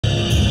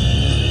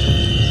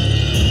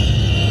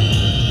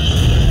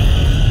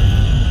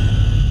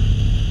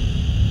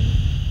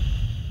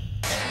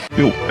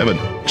Yo, Evan,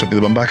 check me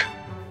the bum bag.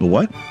 The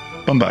what?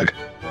 Bum bag.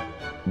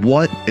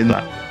 What in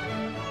that?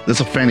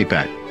 That's a fanny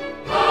pack.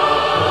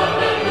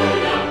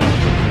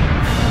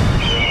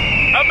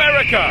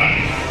 America,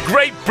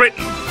 Great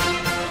Britain,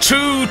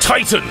 two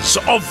titans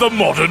of the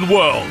modern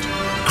world.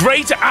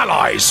 Great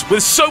allies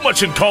with so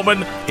much in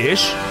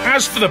common-ish.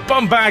 As for the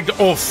bum bag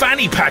or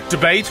fanny pack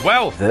debate,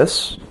 well...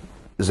 This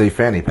is a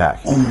fanny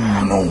pack. Oh,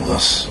 no,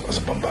 that's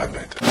a bum bag,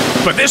 mate.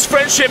 But this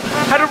friendship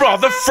had a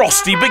rather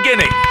frosty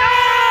beginning.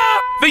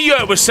 The year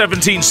was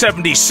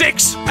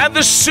 1776, and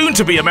the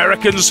soon-to-be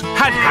Americans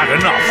had had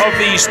enough of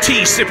these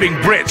tea-sipping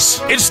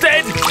Brits.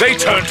 Instead, they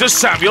turned to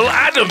Samuel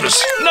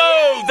Adams.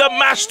 No, the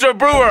master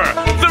brewer,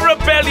 the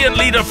rebellion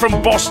leader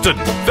from Boston.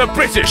 The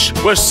British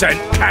were sent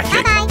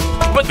packing.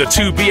 But the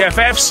two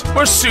BFFs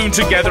were soon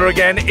together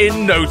again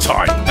in no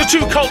time. The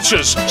two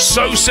cultures,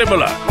 so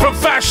similar, from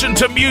fashion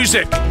to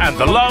music, and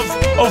the love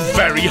of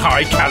very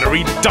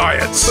high-calorie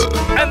diets.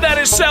 And that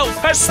itself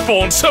has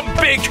spawned some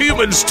big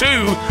humans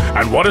too.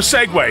 And what a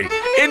segue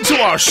into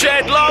our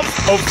shared love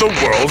of the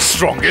world's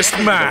strongest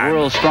man. The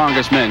world's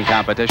strongest men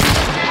competition.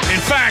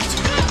 In fact,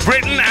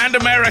 Britain and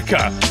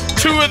America,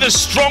 two of the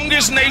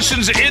strongest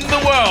nations in the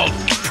world,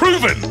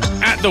 proven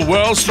at the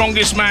World's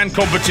Strongest Man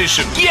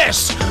competition.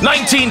 Yes,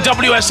 19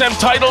 WSM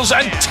titles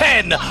and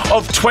 10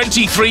 of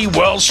 23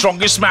 World's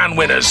Strongest Man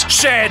winners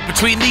shared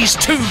between these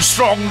two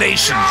strong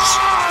nations.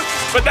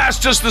 But that's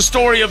just the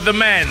story of the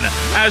men,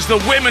 as the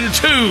women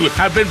too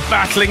have been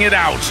battling it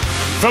out.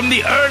 From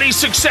the early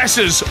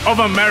successes of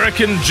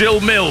American Jill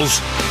Mills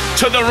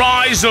to the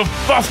rise of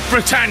Buff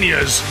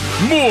Britannias,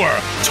 Moore,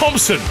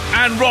 Thompson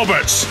and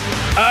Roberts,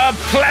 a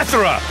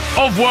plethora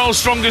of World's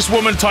Strongest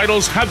Woman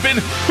titles have been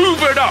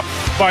hoovered up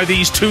by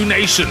these two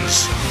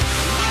nations.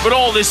 But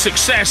all this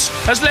success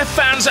has left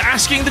fans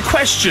asking the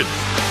question,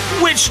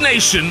 which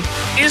nation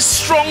is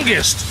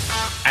strongest?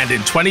 And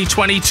in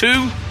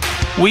 2022,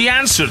 we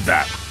answered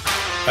that.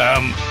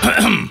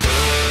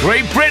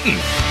 Great Britain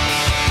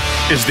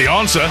is the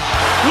answer.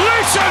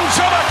 Listen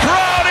to the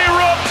crowd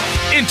erupt!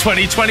 In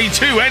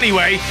 2022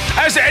 anyway,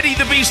 as Eddie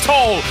the Beast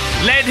Hall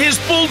led his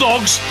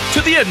Bulldogs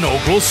to the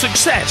inaugural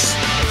success.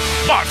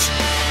 But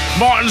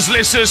Martin's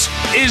Licis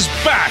is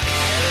back.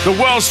 The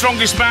World's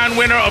Strongest Man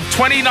winner of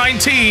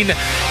 2019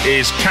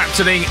 is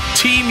captaining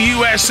Team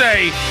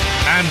USA,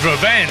 and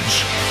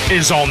revenge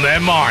is on their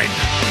mind,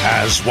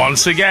 as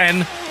once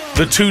again,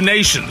 the two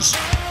nations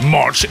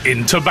march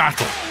into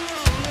battle.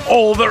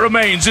 All that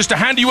remains is to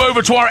hand you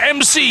over to our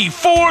MC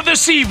for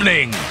this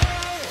evening,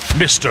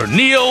 Mr.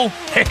 Neil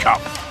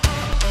Hiccup.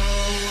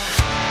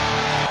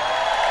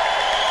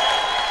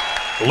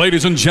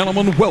 Ladies and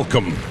gentlemen,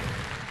 welcome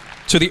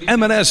to the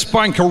M&S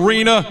Bank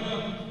Arena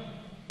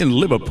in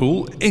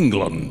Liverpool,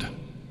 England.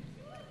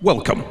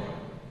 Welcome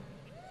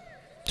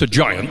to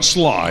Giants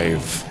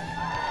Live.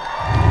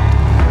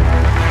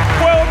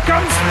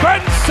 Welcome,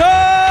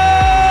 Spenser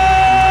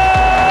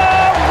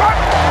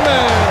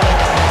Remick.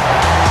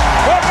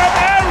 Welcome,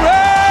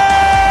 Erin.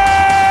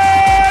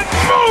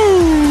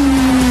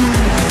 Boom.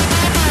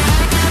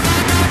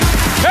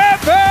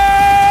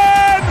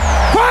 Gavin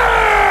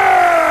Bilton.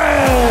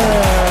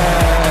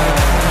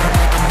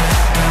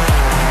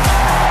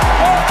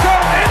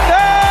 Welcome,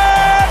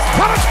 Inez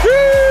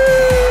Carrasquillo.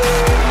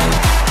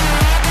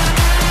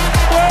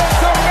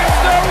 Welcome,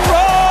 Mr.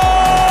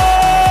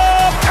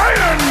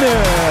 Kearney.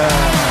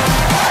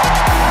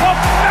 Of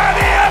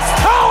Nadia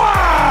Stowers.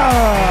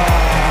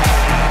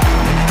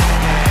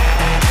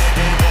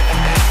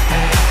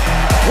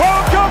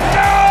 Welcome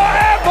now,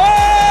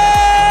 Erin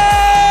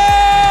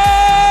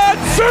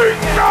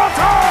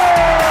Singleton.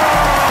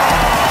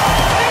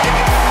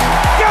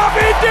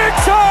 Gabi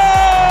Dixson.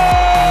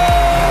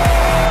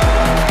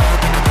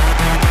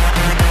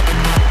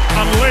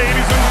 And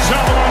ladies and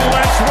gentlemen,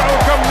 let's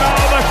welcome now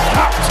the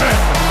captain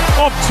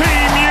of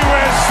Team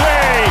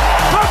USA,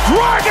 the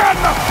Dragon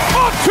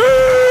of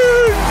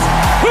Teams,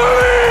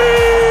 Licis.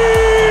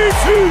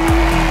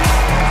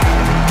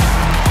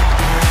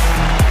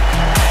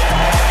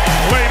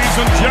 Ladies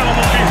and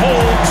gentlemen,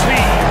 behold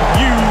Team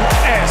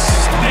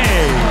USA.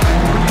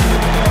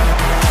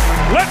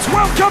 Let's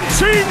welcome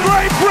Team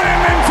Great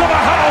Britain into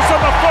the house of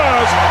the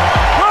first.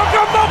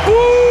 Welcome the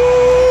Blue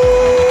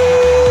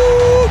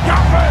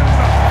Gavin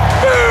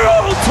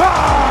Bilton.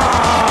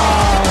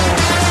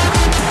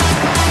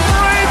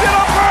 Raise it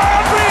up for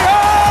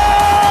Andrea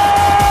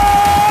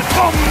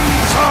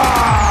Thompson.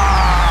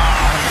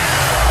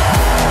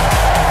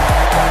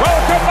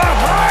 Welcome the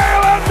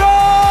Highlander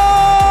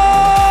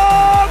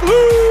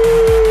Blue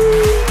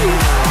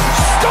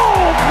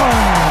Stoltman,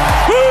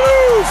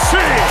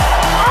 Lucy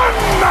and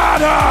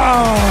Nadia.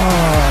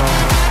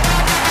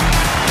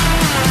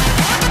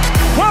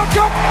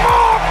 Welcome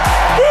Mark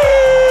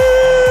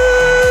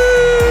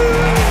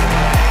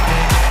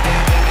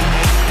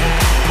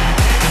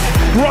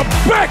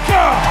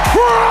Rebecca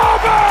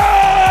Roberts.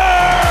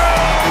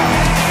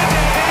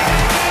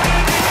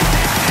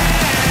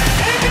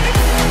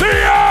 The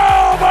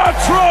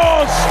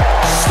Albatross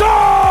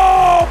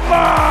Stoltman.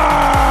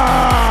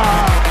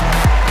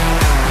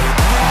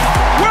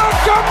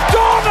 Welcome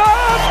Donna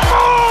Moore.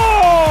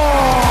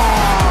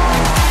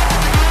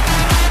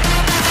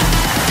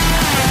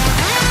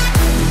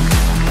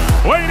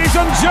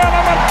 Ladies and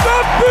gentlemen, the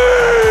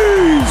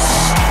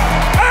Beast,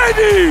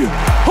 Eddie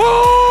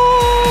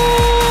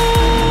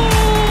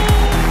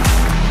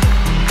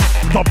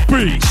The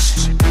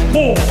Beast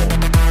Moore.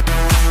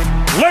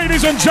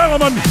 Ladies and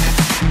gentlemen,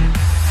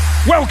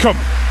 welcome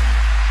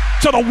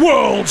to the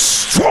world's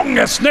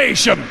strongest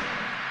nation.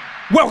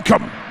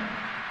 Welcome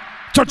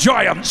to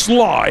Giants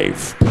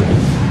Live.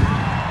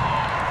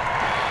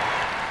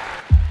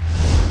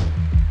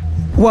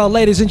 Well,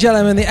 ladies and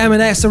gentlemen, the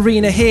M&S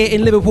Arena here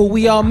in Liverpool,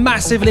 we are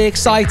massively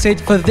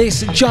excited for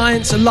this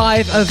Giants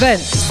Live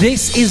event.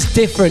 This is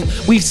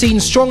different. We've seen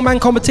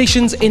strongman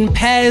competitions in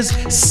pairs.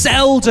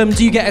 Seldom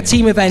do you get a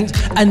team event,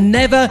 and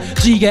never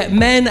do you get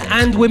men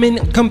and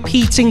women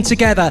competing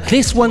together.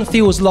 This one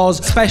feels, Loz,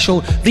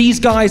 special.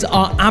 These guys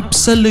are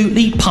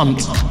absolutely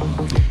pumped.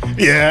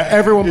 Yeah,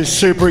 everyone is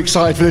super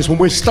excited for this one.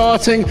 We're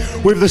starting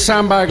with the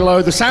sandbag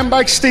load, the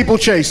sandbag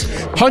steeplechase.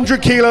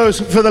 100 kilos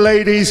for the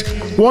ladies,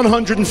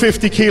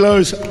 150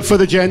 kilos for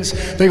the gents.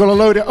 They've got to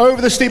load it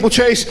over the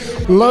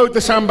steeplechase, load the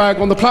sandbag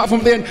on the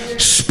platform at the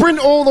end, sprint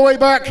all the way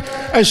back.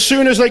 As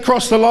soon as they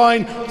cross the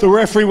line, the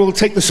referee will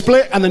take the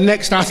split and the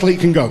next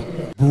athlete can go.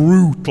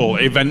 Brutal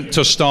event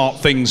to start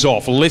things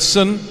off.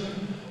 Listen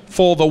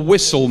for the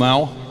whistle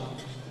now.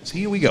 So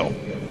here we go.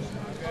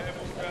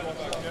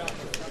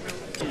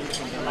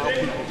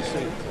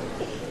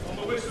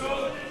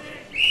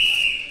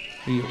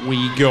 Here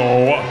we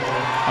go,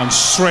 and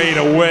straight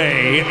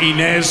away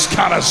Inez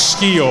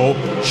Carrasquillo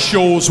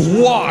shows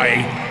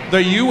why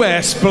the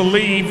US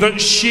believe that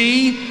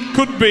she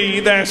could be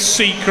their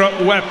secret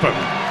weapon.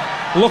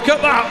 Look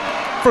at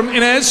that from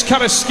Inez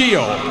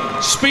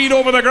Carrasquillo. Speed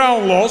over the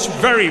ground, Loz,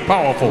 very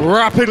powerful.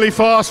 Rapidly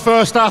fast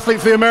first athlete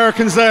for the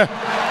Americans there.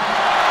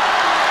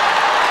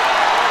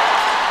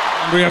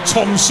 Andrea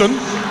Thompson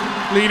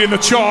leading the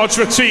charge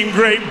for Team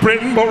Great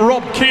Britain, but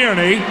Rob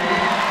Kearney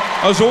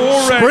has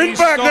already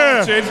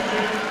started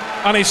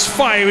and is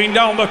firing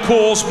down the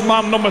course,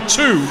 man number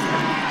 2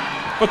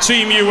 for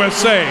Team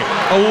USA.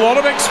 A lot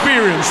of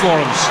experience,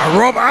 Lawrence.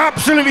 Rob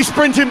absolutely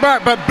sprinting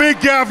back, but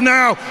Big Gav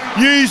now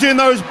using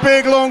those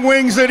big long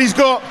wings that he's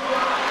got,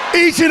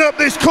 eating up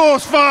this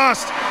course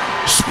fast.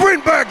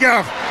 Sprint back,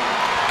 Gav.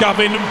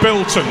 Gavin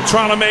Bilton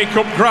trying to make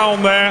up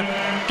ground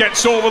there.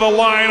 Gets over the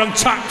line and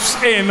taps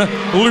in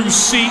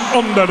Licis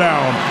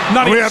Underdown.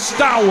 Nadia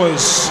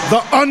Stowers, the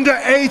under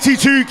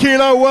 82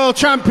 kilo world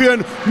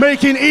champion,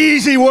 making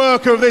easy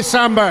work of this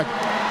sandbag.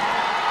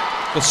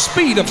 The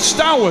speed of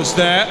Stowers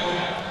there.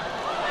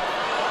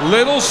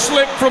 Little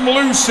slip from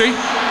Lucy.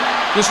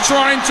 Just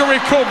trying to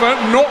recover.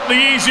 Not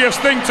the easiest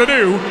thing to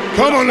do.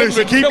 Come on,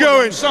 Lucy, keep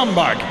going.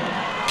 Sandbag.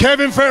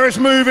 Kevin Ferris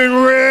moving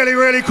really,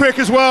 really quick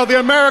as well. The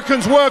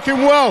Americans working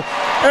well.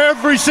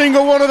 Every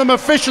single one of them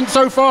efficient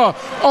so far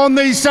on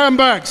these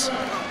sandbags.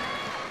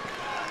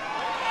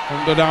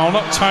 Underdown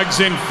tags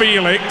in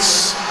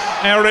Felix.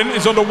 Erin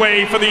is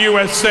underway for the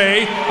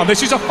USA, and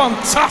this is a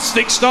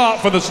fantastic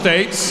start for the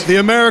States. The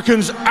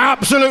Americans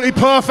absolutely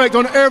perfect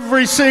on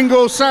every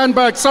single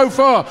sandbag so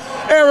far.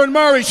 Erin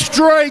Murray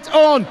straight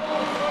on.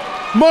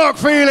 Mark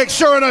Felix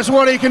showing us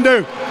what he can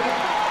do.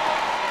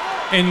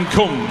 In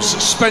comes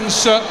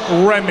Spenser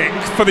Remick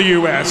for the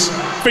US.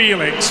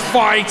 Felix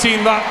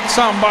fighting that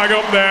sandbag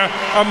up there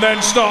and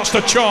then starts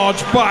to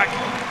charge back.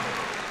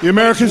 The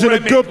Americans in a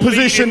good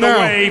position now. The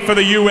way for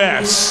the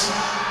US.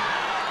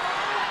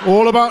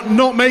 All about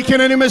not making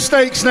any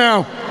mistakes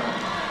now.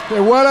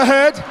 They're well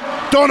ahead.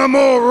 Donna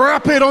Moore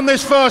rapid on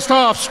this first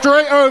half,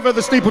 straight over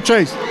the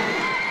steeplechase.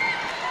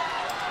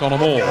 Donna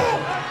Moore.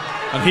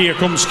 And here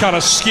comes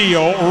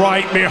Carrasquillo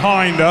right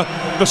behind her.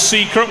 The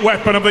secret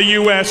weapon of the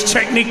US,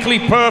 technically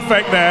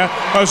perfect there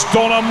as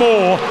Donna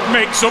Moore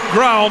makes up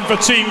ground for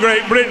Team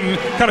Great Britain.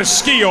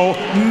 Carrasquillo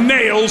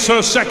nails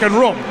her second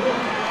run.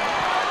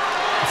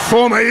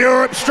 Former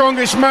Europe's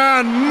strongest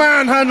man,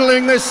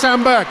 manhandling this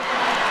sandbag.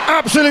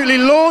 Absolutely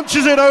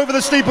launches it over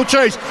the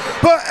steeplechase.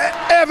 But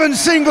Evan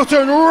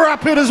Singleton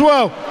rapid as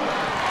well.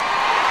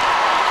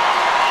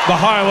 The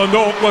Highland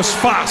Oak was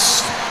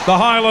fast. The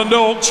Highland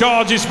Oak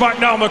charges back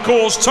down the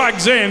course,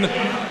 tags in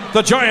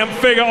the giant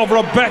figure of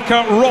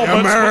Rebecca Roberts. The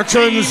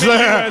Americans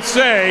there.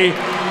 USA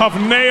have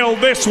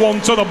nailed this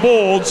one to the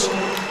boards.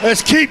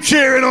 Let's keep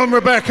cheering on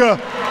Rebecca.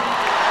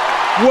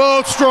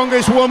 World's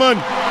strongest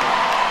woman.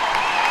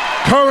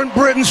 Current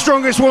Britain's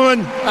strongest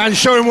woman, and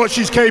showing what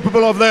she's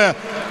capable of there.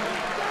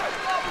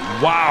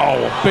 Wow,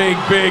 big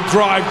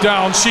drive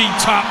down. She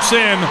taps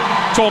in.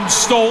 Tom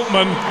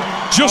Stoltman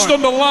just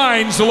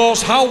underlines,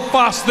 Los, how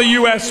fast the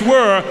US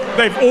were.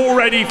 They've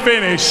already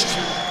finished.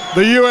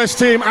 The US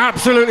team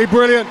absolutely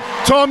brilliant.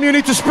 Tom, you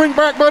need to sprint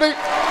back, buddy.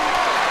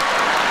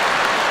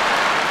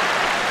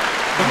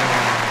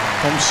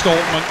 Tom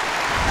Stoltman.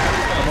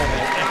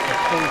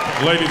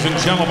 Ladies and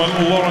gentlemen,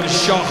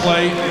 Lawrence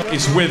Sharpley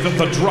is with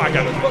the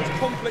Dragon.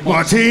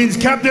 Martins,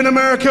 Captain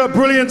America,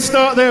 brilliant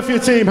start there for your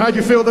team. How do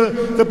you feel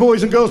the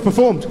boys and girls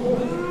performed?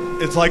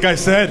 It's like I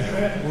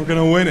said, we're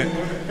going to win it.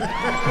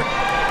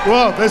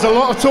 Well, there's a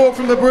lot of talk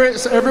from the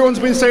Brits. Everyone's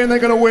been saying they're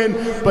going to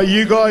win, but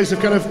you guys have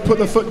kind of put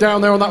the foot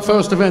down there on that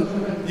first event.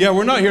 Yeah,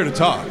 we're not here to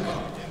talk.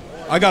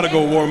 I gotta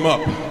go warm up,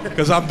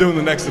 because I'm doing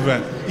the next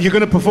event. You're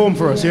going to perform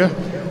for us, yeah?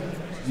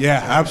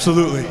 Yeah,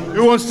 absolutely.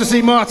 Who wants to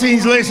see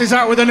Martine's Licis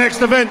out with the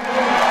next event?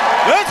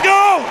 Let's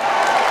go!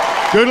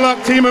 Good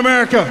luck, Team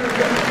America.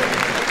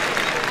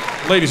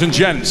 Ladies and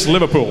gents,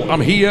 Liverpool, I'm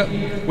here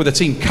with the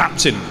team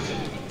captain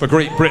for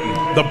Great Britain,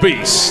 the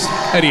Beast,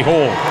 Eddie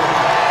Hall.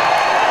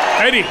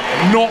 Eddie,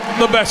 not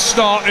the best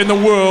start in the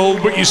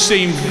world, but you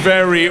seem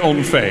very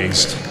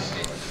unfazed.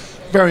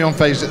 Very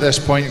unfazed at this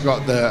point. You've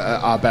got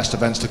our best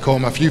events to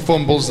come. A few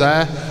fumbles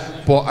there,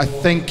 but I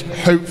think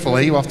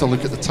hopefully we'll have to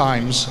look at the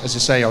times. As I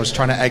say, I was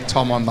trying to egg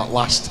Tom on that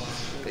last,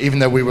 even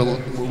though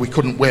we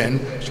couldn't win,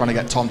 I was trying to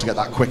get Tom to get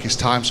that quickest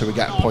time so we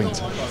get a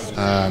point.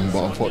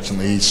 But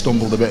unfortunately he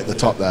stumbled a bit at the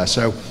top there.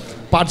 So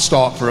bad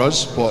start for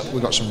us, but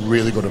we've got some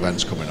really good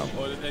events coming up.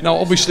 Now,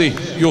 obviously,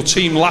 your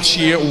team last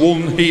year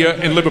won here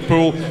in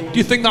Liverpool. Do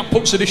you think that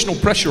puts additional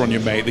pressure on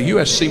you, mate? The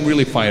US seem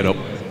really fired up.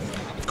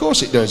 Of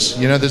course it does.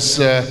 You know, there's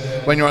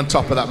when you're on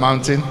top of that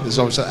mountain, there's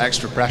obviously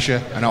extra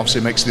pressure, and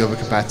obviously it makes the other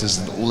competitors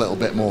a little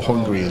bit more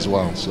hungry as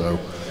well. So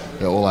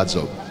it all adds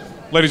up.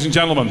 Ladies and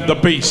gentlemen, the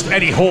Beast,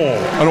 Eddie Hall,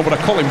 and over to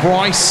Colin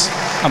Bryce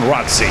and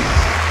Radzi.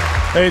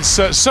 It's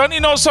certainly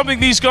not something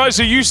these guys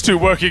are used to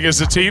working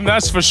as a team,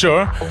 that's for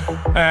sure.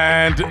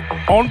 And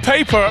on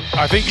paper,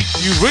 I think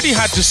you really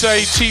had to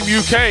say Team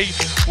UK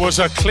was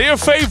a clear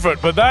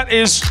favourite, but that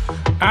is,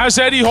 as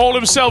Eddie Hall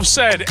himself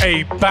said,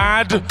 a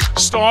bad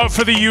start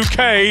for the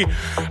UK,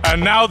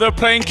 and now they're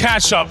playing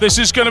catch-up. This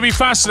is going to be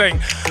fascinating.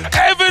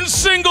 Evan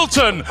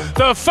Singleton,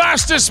 the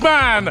fastest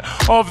man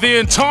of the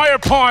entire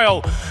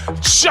pile,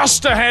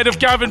 just ahead of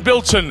Gavin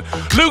Bilton.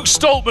 Luke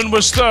Stoltman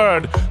was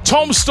third.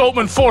 Tom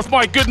Stoltman fourth.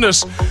 My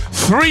goodness,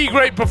 3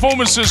 great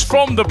performances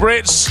from the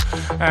Brits,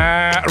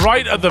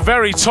 right at the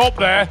very top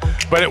there,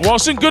 but it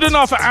wasn't good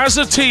enough as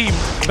a team.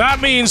 That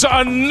means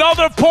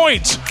another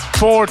point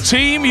for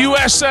Team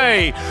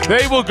USA.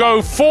 They will go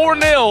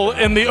 4-0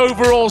 in the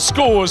overall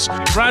scores.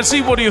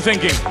 Radzi, what are you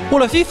thinking?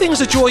 Well, a few things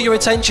to draw your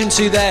attention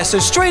to there. So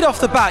straight off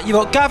the bat, you've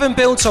got Gavin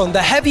Bilton,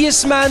 the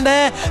heaviest man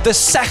there, the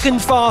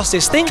second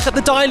fastest. Think of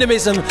the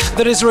dynamism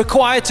that is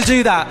required to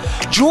do that.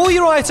 Draw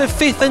your eye to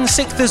 5th and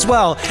 6th as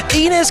well.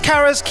 Inez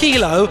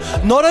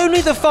Carrasquillo, not only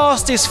the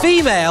fastest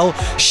female,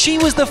 she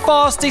was the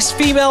fastest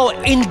female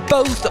in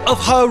both of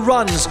her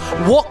runs.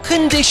 What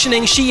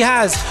conditioning she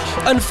has.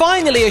 And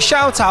finally, a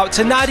shout out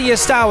to Nadia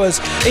Stowers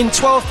in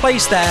 12th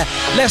place there.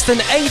 Less than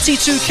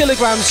 82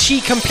 kilograms she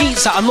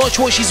competes at. I'm not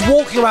sure what she's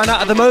walking around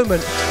at the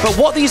moment, but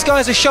what these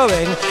guys are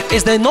showing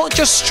is they're not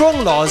just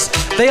strong, Loz,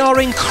 they are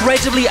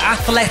incredibly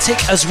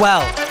athletic as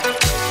well.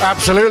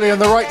 Absolutely,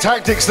 and the right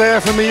tactics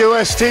there from the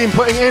US team,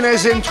 putting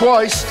Inez in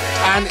twice.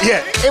 And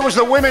yeah, it was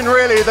the women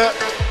really that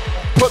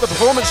put the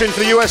performance in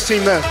for the US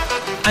team there.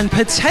 And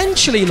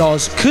potentially,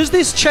 Loz, could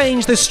this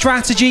change the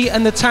strategy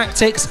and the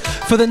tactics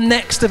for the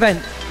next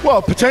event? Well,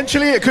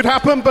 potentially it could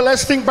happen, but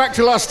let's think back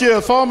to last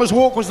year. Farmers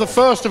Walk was the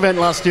first event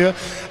last year,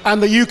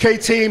 and the UK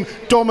team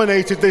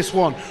dominated this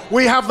one.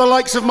 We have the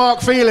likes of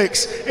Mark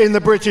Felix in the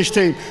British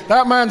team.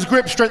 That man's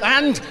grip strength,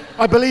 and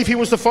I believe he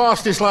was the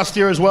fastest last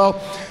year as well.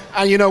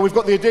 And you know, we've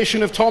got the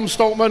addition of Tom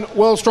Stoltman,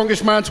 world's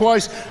strongest man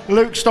twice,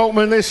 Luke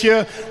Stoltman this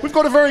year. We've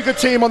got a very good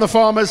team on the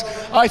Farmers.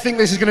 I think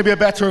this is going to be a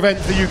better event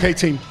for the UK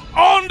team.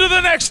 On to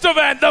the next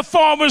event, the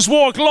Farmers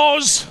Walk.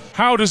 Loz,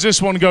 how does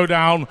this one go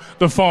down,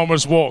 the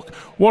Farmers Walk?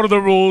 What are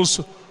the rules,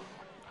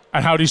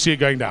 and how do you see it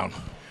going down?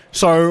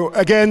 So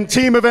again,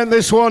 team event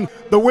this one.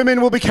 The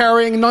women will be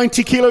carrying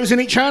 90 kilos in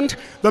each hand.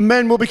 The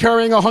men will be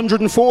carrying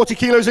 140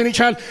 kilos in each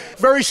hand.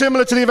 Very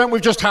similar to the event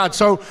we've just had.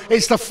 So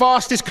it's the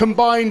fastest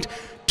combined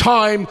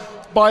time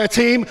by a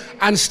team,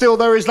 and still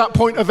there is that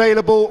point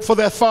available for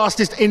their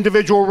fastest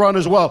individual run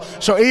as well.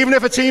 So even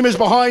if a team is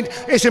behind,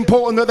 it's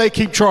important that they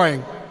keep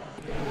trying.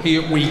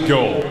 Here we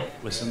go.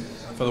 Listen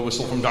for the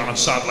whistle from Darren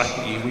Sadler.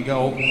 Here we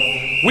go.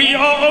 We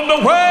are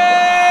underway!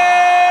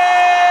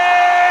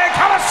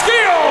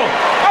 Carrasquillo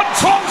and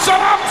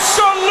Thompson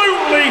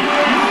absolutely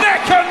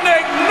neck and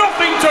neck,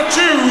 nothing to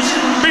choose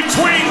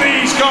between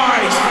these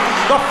guys.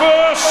 The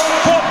first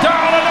put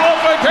down and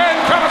off again,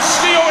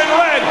 Carrasquillo in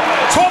red,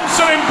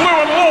 Thompson in blue,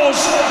 and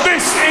Loz,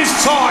 this is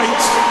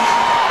tight.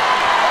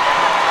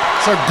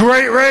 It's a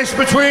great race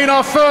between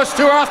our first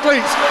 2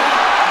 athletes.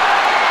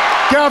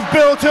 Gav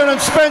Bilton and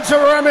Spenser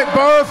Remick,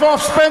 both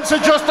off. Spencer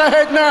just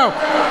ahead now,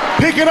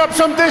 picking up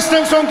some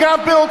distance on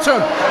Gav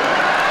Bilton.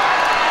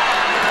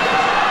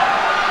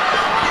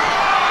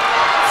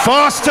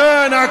 Fast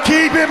turn, now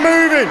keep it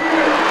moving.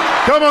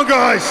 Come on,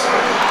 guys.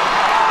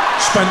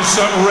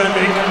 Spenser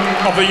Remick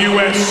of the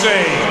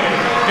USA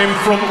in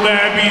front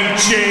there, being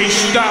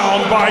chased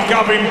down by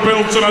Gavin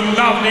Bilton and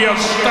Nadia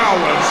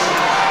Stowers.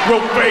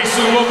 Will face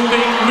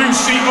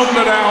Lucy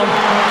Underdown,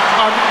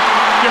 and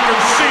you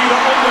can see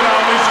that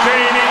Underdown is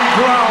gaining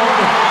ground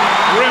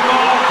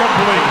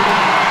remarkably.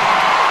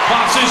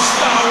 Passes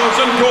Stowers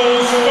and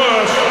goes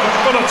first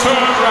for the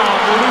turnaround.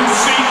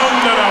 Lucy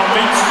Underdown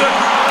needs to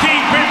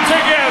keep it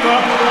together,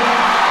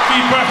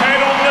 keep her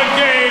head on the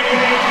game,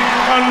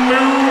 and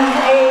move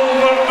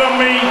over the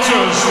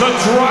meters. The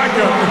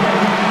Dragon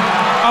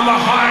and the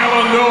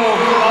Highland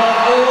Oak are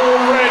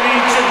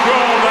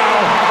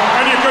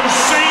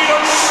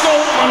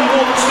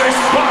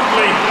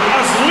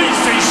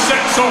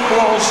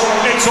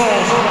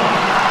all.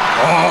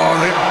 Oh,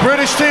 the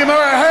British team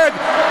are ahead,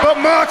 but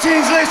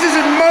Martin's Licis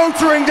is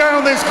motoring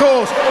down this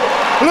course.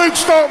 Luke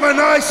Stoltman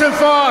nice and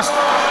fast,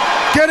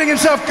 getting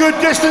himself good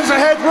distance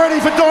ahead,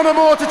 ready for Donna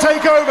Moore to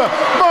take over.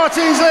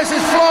 Martin's Licis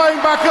is flying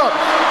back up.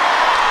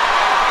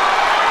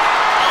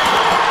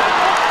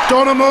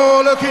 Donna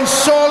Moore looking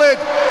solid,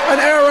 and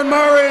Erin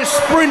Murray is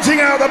sprinting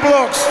out the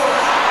blocks.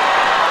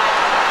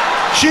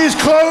 She's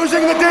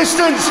closing the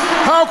distance.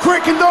 How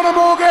quick can Donna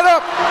Moore get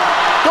up?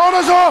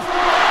 Donna's off.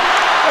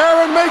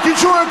 Erin making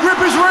sure her grip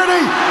is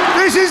ready.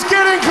 This is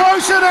getting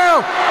closer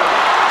now.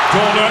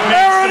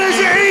 Erin is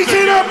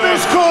eating up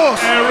this course.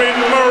 Erin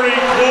Murray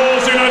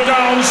closing her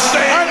down.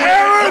 And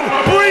Erin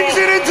brings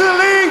it into the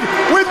lead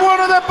with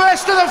one of the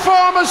best of the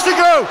farmers to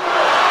go.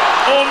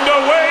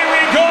 Underway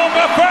we go,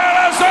 the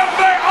fellas, and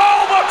the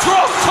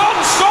albatross Tom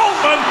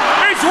Stoltman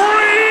is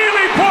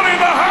really putting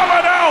the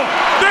hammer down.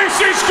 This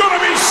is going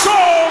to be so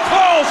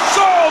close,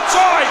 so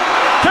tight.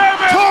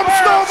 Tom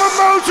Stoltman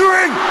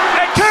motoring.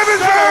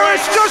 Kevin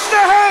Ferris just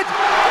ahead.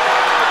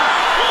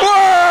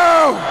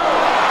 Wow.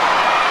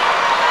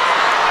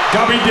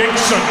 Gabi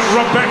Dixson,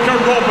 Rebecca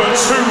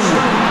Roberts, who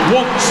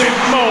wants it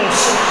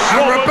most.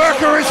 And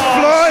Rebecca is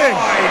flying.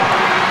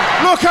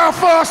 Look how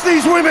fast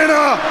these women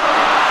are.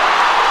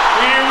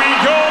 Here we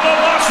go, the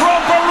last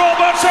run for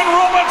Roberts, and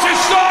Roberts is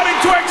starting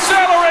to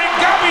accelerate.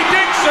 Gabi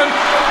Dixon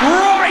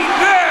right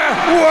there.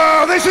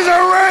 Wow, this is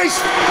a race.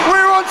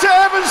 We're on to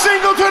Evan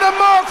Singleton and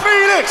Mark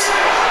Felix.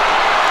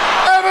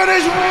 Evan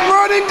is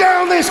running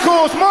down this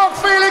course. Mark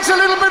Felix a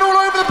little bit all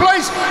over the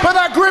place, but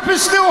that grip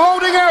is still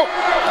holding out.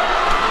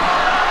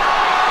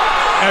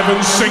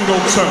 Evan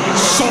Singleton,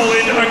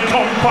 solid and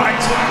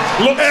compact.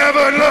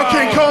 Evan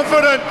looking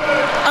confident.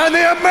 And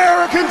the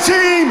American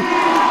team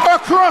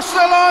across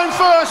the line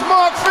first.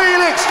 Mark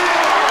Felix.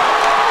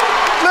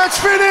 Let's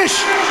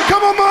finish.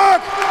 Come on,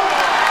 Mark.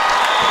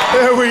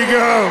 There we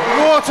go.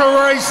 What a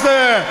race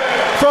there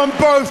from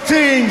both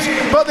teams.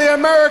 But the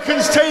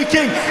Americans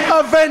taking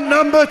event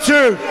number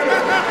 2.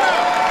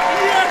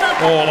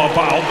 All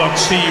about the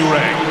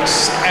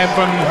T-Rex.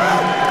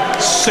 Evan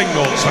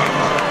Singleton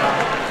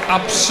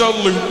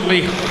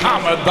absolutely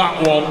hammered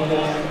that one.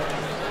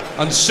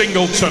 And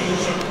Singleton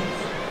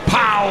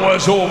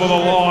powers over the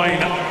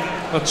line.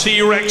 The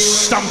T-Rex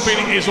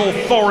stamping his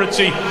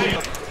authority.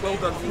 Well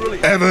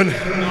done, Evan,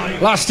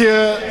 last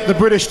year the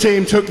British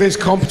team took this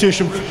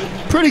competition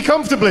pretty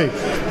comfortably,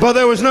 but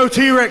there was no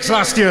T-Rex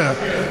last year.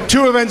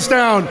 2 events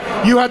down,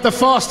 you had the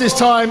fastest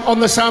time on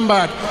the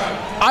Sandbag.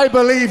 I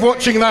believe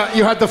watching that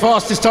you had the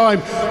fastest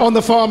time on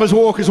the Farmer's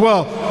Walk as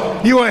well.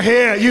 You are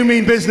here, you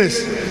mean business.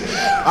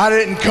 I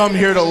didn't come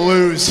here to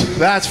lose,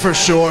 that's for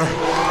sure.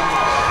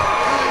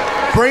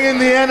 Bringing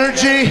the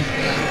energy,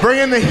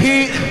 bringing the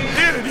heat,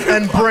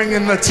 and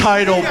bringing the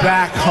title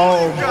back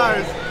home.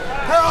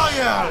 Hell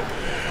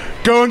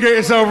yeah! Go and get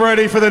yourself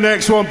ready for the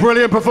next one.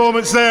 Brilliant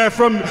performance there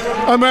from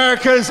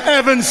America's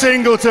Evan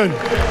Singleton.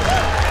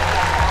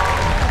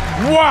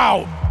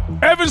 Wow!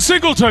 Evan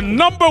Singleton,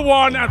 number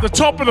 1 at the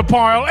top of the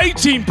pile,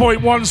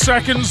 18.1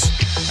 seconds.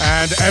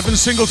 And Evan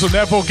Singleton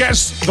therefore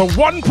gets the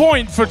 1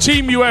 point for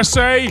Team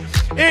USA.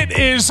 It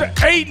is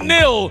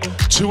 8-0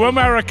 to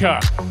America.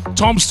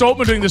 Tom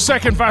Stoltman doing the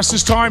second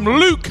fastest time.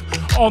 Luke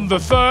on the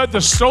third. The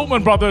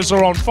Stoltman brothers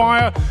are on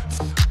fire.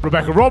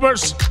 Rebecca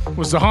Roberts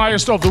was the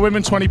highest of the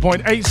women,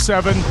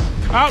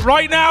 20.87.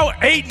 Right now,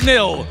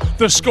 8-0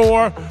 the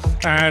score.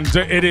 And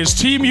it is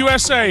Team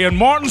USA and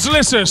Martin's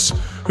Licis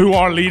who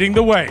are leading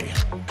the way.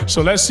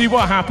 So let's see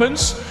what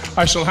happens.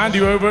 I shall hand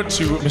you over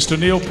to Mr.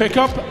 Neil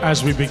Pickup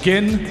as we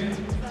begin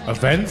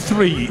event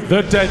 3,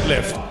 the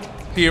deadlift.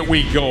 Here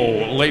we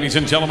go, ladies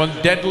and gentlemen.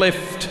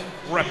 Deadlift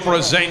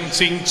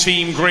representing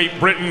Team Great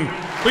Britain.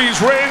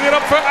 Please raise it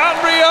up for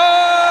Andrea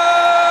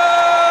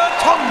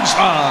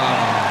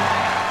Thompson.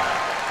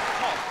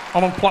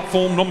 On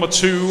platform number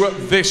 2,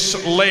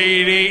 this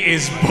lady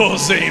is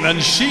buzzing,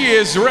 and she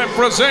is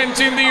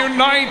representing the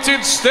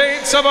United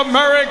States of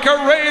America.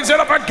 Raise it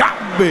up for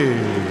Gabi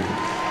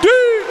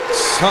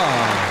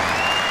Dixson.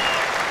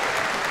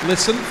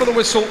 Listen for the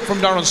whistle from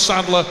Darren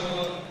Sadler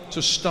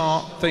to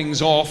start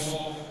things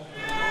off.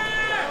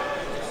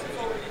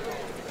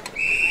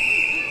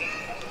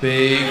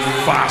 Big,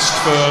 fast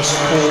first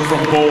pull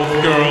from both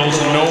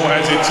girls, no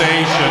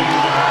hesitation.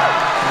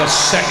 The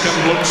second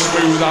looks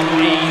smooth and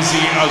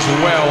easy as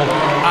well,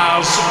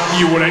 as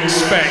you would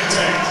expect.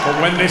 But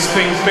when this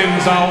thing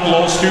thins out,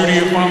 lost who do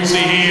you fancy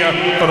here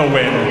for the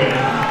win?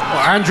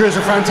 Well, Andrea's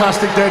a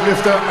fantastic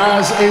deadlifter,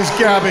 as is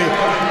Gabi.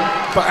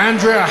 But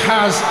Andrea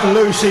has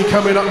Lucy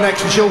coming up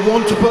next, and she'll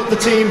want to put the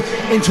team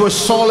into a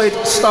solid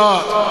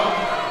start.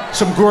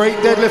 Some great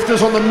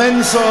deadlifters on the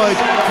men's side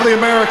for the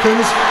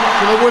Americans.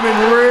 The women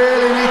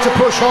really need to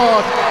push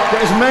hard,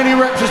 get as many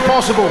reps as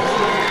possible.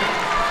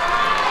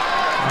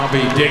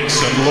 Gabi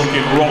Dixson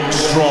looking rock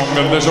strong,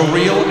 and there's a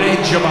real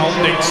edge about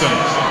Dixon.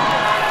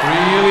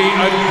 Really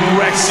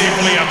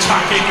aggressively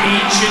attacking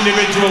each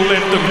individual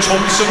lift, and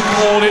Thompson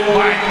clawed it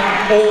back,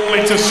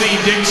 only to see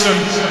Dixon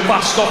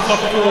fast off the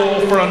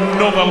floor for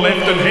another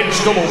lift and hits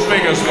double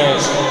figures,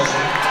 Loz.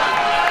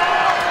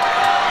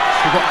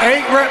 We've got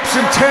 8 reps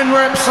and 10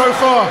 reps so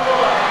far.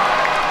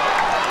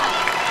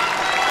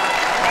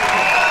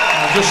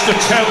 Just to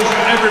tell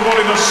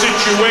everybody the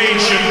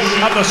situation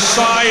at the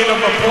side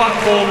of the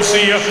platforms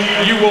here,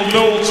 you will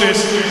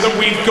notice that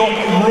we've got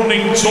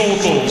running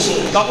totals.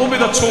 That will be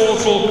the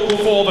total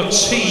for the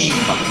team.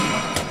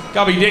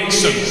 Gabi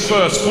Dixson,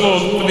 first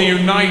blood for the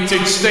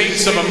United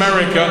States of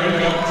America.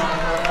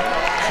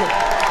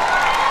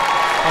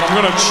 And I'm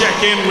going to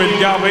check in with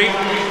Gabi.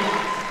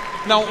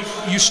 Now,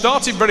 you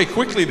started very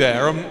quickly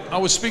there. I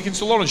was speaking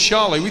to Lauren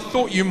Charlie. We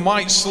thought you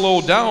might slow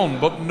down,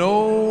 but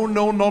no,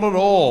 not at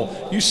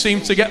all. You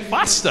seem to get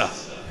faster.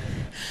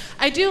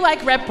 I do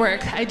like rep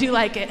work. I do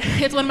like it.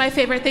 It's one of my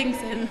favorite things,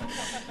 and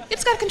you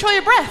just got to control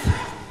your breath.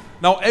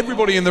 Now,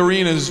 everybody in the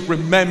arena is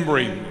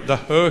remembering the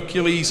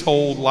Hercules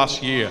hold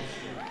last year.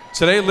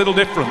 Today, a little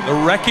different. The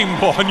wrecking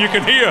ball, and you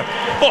can hear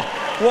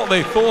what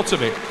they thought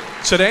of it.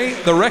 Today,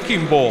 the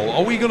wrecking ball.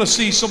 Are we going to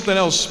see something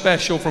else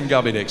special from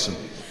Gabi Dixson?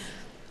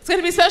 It's going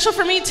to be special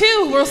for me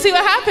too. We'll see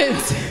what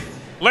happens.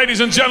 Ladies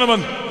and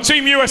gentlemen,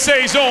 Team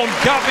USA's own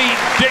Gabi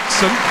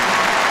Dixson.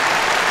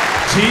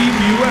 Team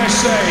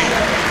USA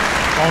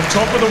on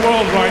top of the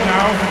world right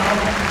now.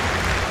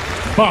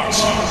 But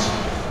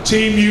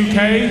Team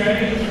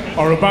UK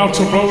are about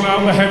to roll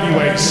out the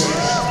heavyweights.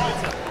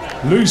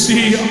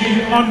 Lucy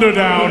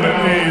Underdown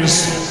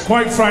is,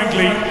 quite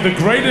frankly, the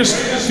greatest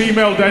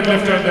female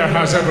deadlifter there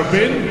has ever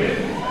been.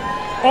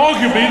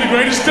 Arguably the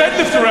greatest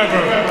deadlifter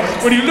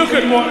ever. When you look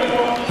at what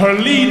her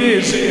lead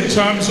is in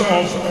terms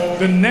of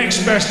the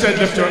next best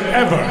deadlifter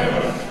ever,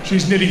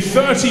 she's nearly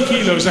 30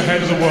 kilos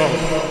ahead of the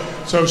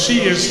world. So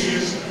she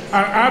is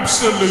an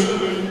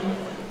absolute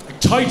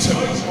titan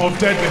of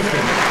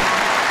deadlifting.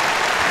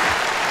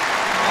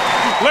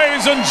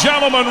 Ladies and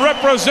gentlemen,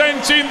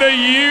 representing the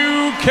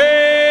UK,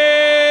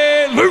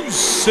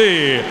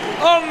 Lucy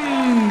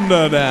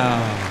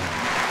Underdown.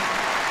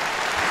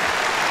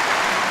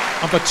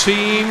 And for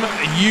Team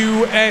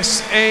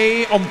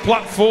USA on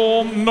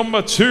platform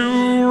number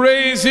 2,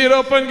 raise it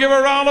up and give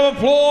a round of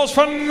applause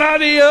for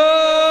Nadia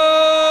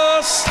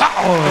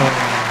Stowers.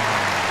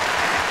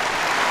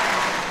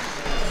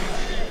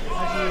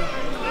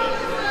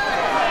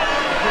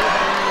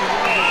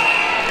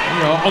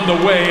 We are on the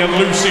way, and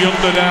Lucy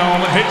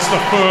Underdown hits the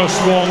first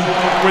one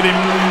with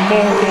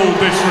immoral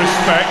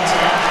disrespect.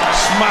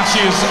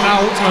 Smashes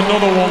out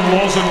another one,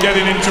 was, and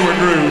getting into a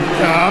groove.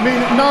 Yeah, I mean,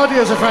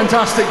 Nadia's a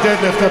fantastic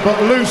deadlifter, but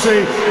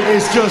Lucy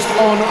is just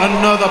on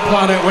another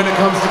planet when it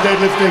comes to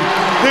deadlifting.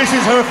 This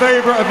is her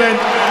favorite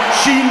event.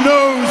 She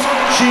knows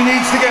she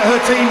needs to get her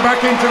team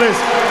back into this.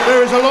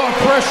 There is a lot of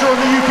pressure on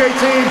the UK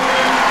team.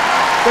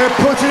 They're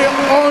putting it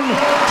on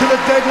to the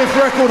deadlift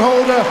record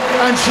holder,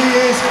 and she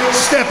is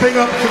stepping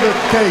up to the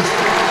case.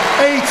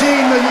 18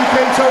 the UK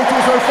total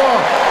so far.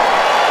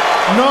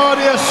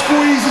 Nadia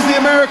squeezes the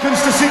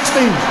Americans to 16.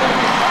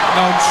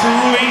 Now,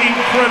 truly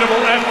incredible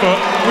effort.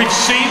 We've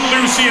seen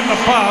Lucy in the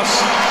past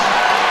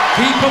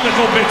keep a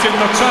little bit in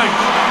the tank,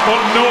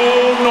 but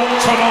no, not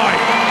tonight.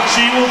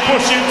 She will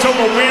push it till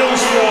the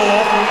wheels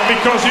fall off,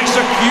 because it's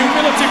a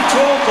cumulative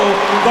total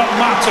that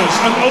matters,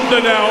 and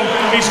Underdown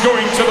is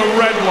going to the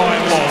red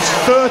line, loss.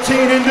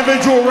 13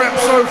 individual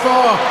reps so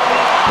far,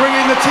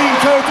 bringing the team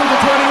total to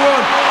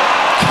 21.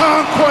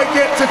 Can't quite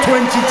get to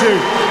 22.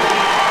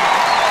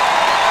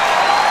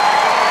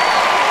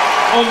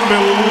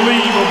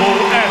 Unbelievable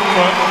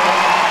effort.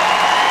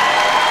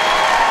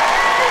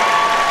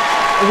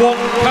 What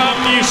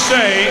can you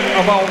say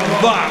about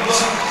that?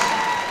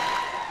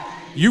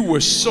 You were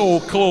so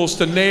close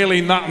to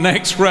nailing that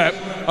next rep,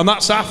 and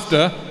that's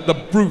after the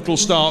brutal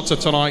start to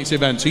tonight's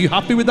event. Are you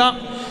happy with that?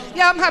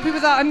 Yeah, I'm happy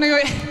with that. I know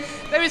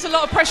there is a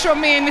lot of pressure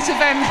on me in this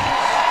event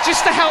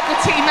just to help the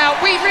team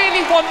out. We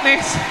really want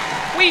this.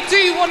 We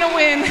do want to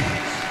win,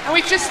 and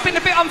we've just been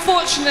a bit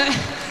unfortunate.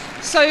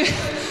 So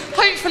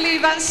hopefully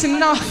that's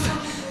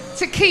enough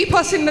to keep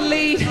us in the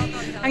lead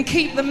and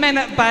keep the men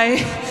at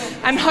bay,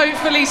 and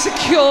hopefully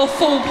secure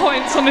full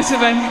points on this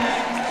event.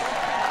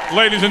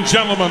 Ladies and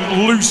gentlemen,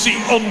 Lucy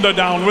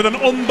Underdown with an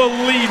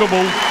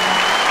unbelievable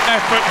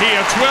effort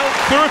here.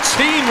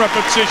 13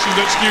 repetitions,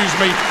 excuse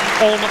me,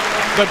 on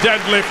the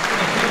deadlift.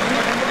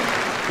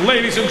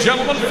 Ladies and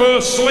gentlemen,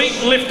 firstly,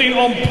 lifting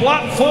on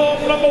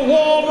platform number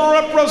 1,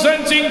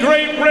 representing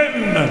Great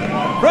Britain.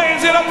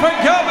 Raise it up for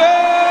Gavin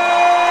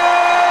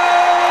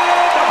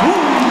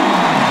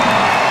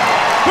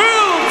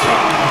Bilton.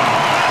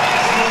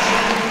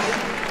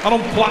 And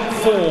on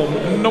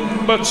platform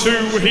number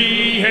 2,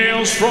 he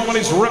hails from and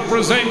is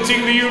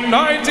representing the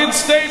United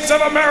States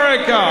of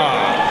America.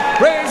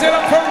 Raise it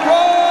up for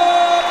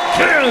Rob.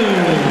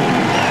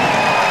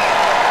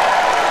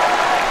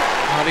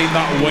 Adding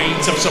that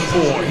weight of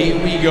support. Here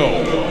we go.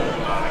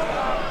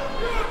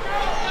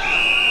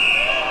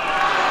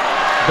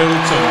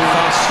 Bilton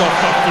fast off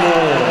the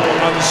floor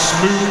and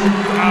smooth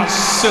as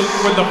silk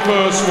with the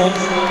first one.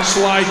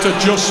 Slight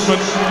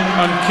adjustment,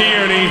 and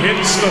Kearney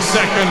hits the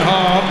second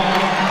half.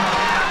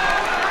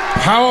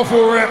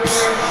 Powerful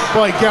reps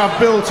by Gav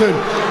Bilton.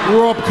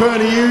 Rob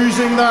Kearney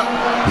using that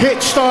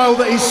hitch style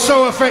that he's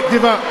so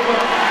effective at.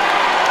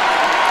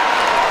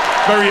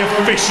 Very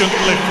efficient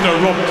lifter,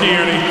 Rob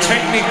Kearney.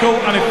 Technical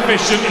and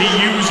efficient. He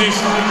uses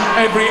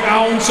every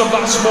ounce of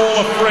that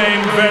smaller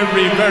frame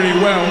very, very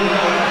well.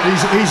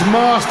 He's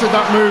mastered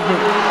that movement.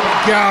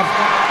 Gav,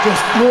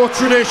 just more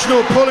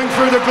traditional, pulling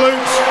through the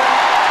glutes,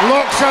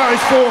 locks out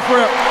his fourth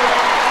rep.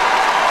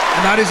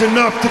 And that is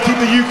enough to keep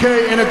the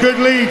UK in a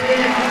good lead.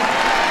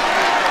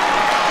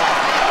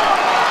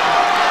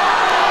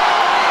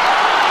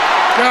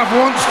 Gav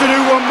wants to do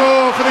one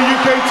more for the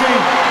UK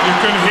team. You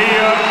can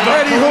hear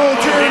Eddie Hall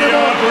cheering him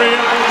on.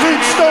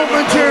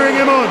 Stoltman cheering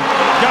him on.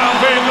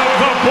 Gavin,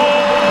 the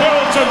ball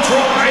Bilton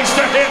tries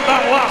to hit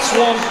that last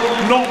one.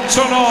 Not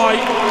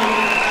tonight.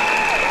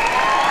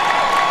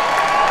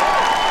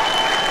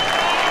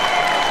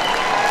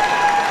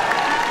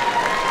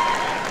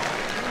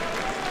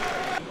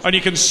 And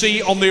you can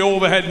see on the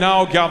overhead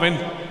now, Gavin,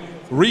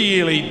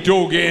 really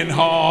dug in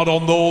hard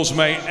on those,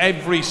 mate.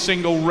 Every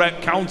single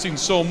rep counting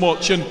so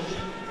much. And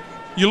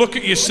you look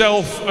at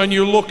yourself and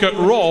you look at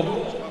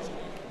Rob,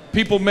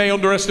 people may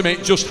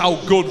underestimate just how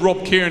good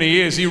Rob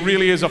Kearney is. He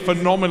really is a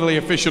phenomenally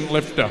efficient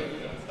lifter.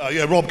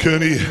 Yeah, Rob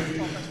Kearney,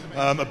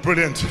 a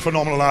brilliant,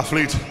 phenomenal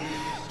athlete.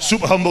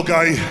 Super humble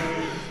guy,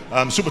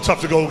 super tough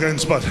to go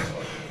against, but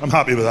I'm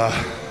happy with that.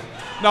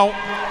 Now,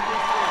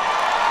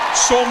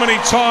 so many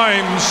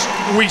times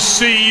we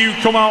see you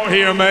come out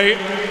here, mate,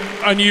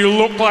 and you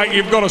look like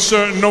you've got a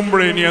certain number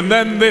in you, and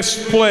then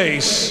this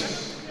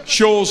place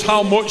shows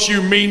how much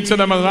you mean to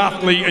them as an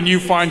athlete, and you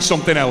find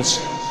something else.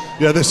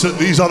 Yeah,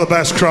 these are the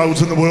best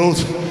crowds in the world.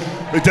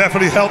 They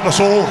definitely help us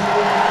all,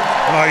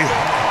 and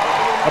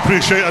I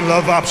appreciate and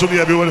love absolutely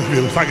every one of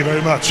you. Thank you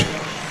very much.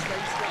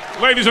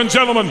 Ladies and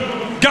gentlemen,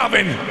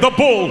 Gavin the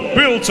Bull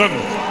Bilton.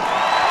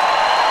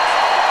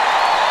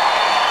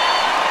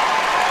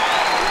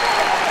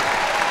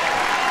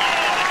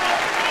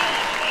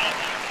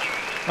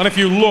 And if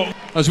you look,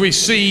 as we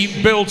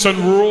see Bilton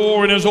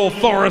roaring his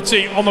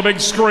authority on the big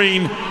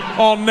screen,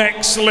 our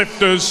next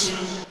lifters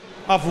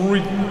have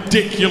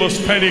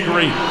ridiculous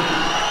pedigree.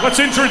 Let's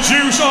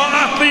introduce our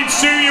athletes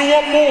to you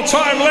one more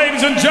time,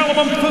 ladies and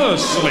gentlemen.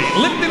 Firstly,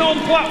 lifting on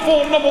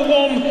platform number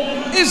 1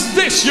 is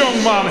this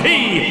young man.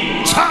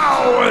 He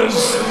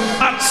towers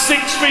at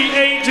 6 feet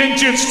 8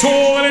 inches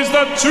tall and is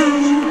the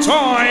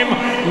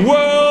 2-time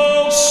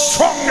world's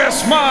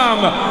strongest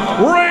man.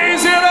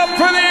 Raise it up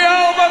for the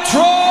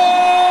Albatross!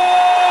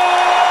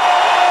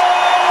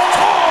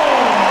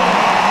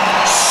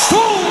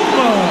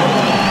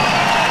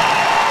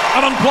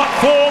 And on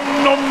platform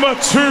number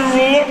 2,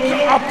 look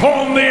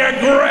upon the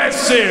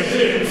aggressive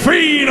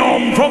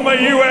phenom from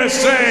the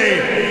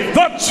USA,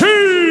 the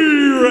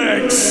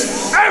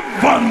T-Rex,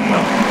 Evan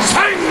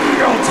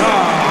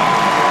Singleton.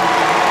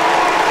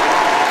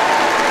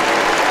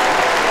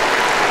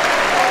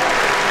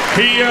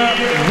 Here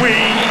we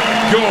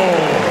go.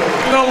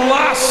 The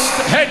last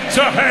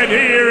head-to-head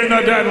here in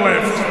the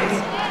deadlift.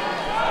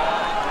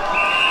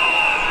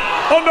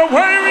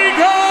 Underway we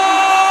go!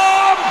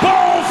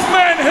 Both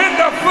men hit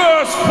the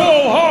first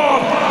pull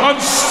hard, and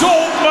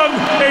Stoltman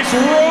is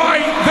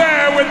right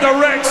there with the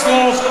Rex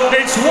loss.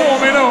 It's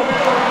warming up.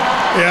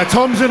 Yeah,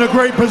 Tom's in a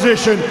great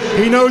position.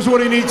 He knows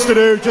what he needs to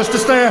do just to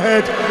stay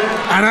ahead.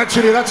 And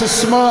actually, that's a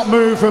smart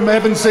move from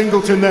Evan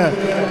Singleton there.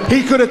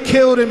 He could have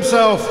killed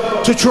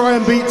himself to try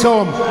and beat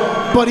Tom,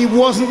 but he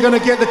wasn't going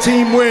to get the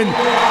team win.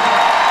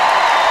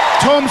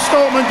 Tom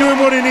Stoltman doing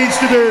what he needs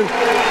to do.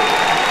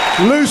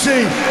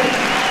 Lucy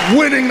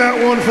winning that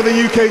one for the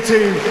UK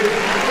team.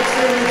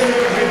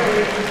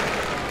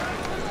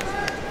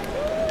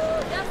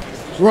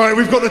 Right,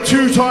 we've got the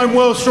 2-time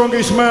world's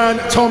strongest man,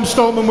 Tom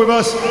Stoltman, with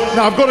us.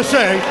 Now, I've got to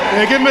say,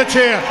 yeah, give him a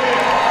cheer.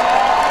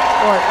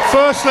 Right,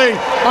 firstly,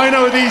 I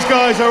know these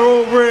guys are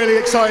all really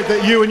excited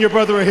that you and your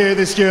brother are here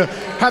this year.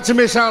 Had to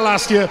miss out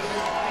last year.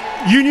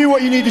 You knew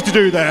what you needed to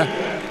do there.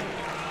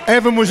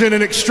 Evan was in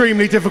an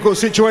extremely difficult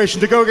situation.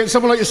 To go against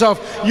someone like yourself,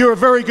 you're a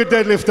very good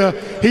deadlifter.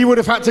 He would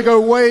have had to go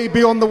way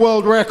beyond the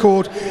world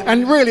record.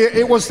 And really,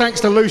 it was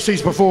thanks to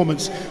Lucy's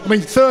performance. I mean,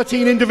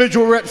 13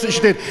 individual reps that she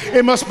did.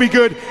 It must be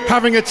good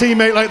having a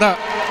teammate like that.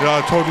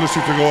 Yeah, I told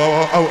Lucy to go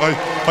out.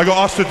 I got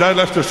asked to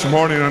deadlift this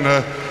morning, and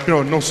you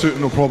know, no suit,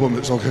 no problem.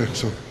 It's okay.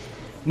 So.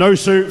 No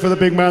suit for the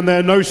big man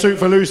there. No suit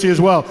for Lucy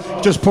as well.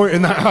 Just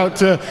pointing that out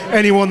to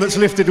anyone that's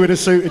lifted with a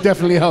suit. It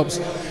definitely helps.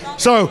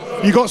 So,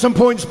 you got some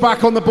points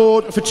back on the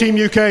board for Team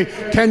UK.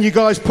 Can you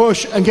guys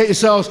push and get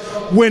yourselves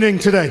winning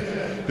today?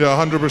 Yeah,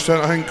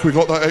 100%. I think we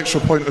got that extra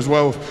point as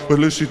well with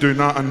Lucy doing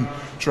that and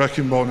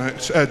trekking ball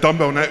next,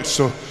 dumbbell next,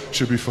 so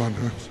should be fun.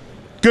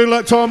 Good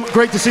luck, Tom.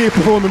 Great to see you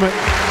performing, mate.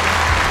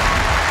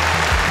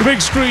 The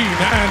big screen,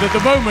 and at the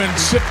moment,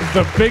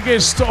 the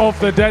biggest of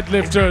the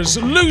deadlifters,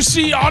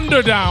 Lucy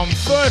Underdown,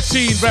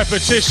 13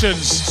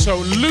 repetitions. So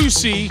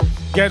Lucy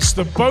gets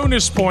the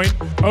bonus point.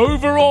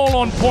 Overall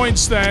on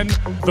points then,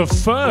 the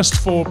first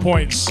 4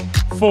 points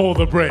for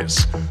the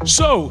Brits.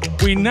 So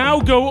we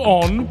now go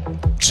on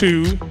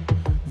to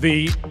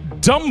the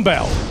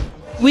dumbbell.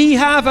 We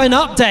have an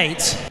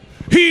update.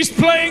 He's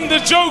playing the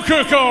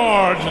Joker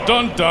card.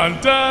 Dun dun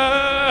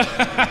dun.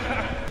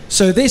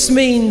 So this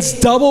means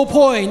double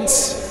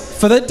points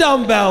for the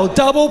dumbbell.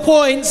 Double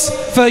points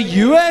for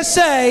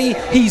USA.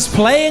 He's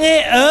playing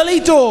it early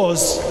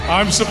doors.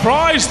 I'm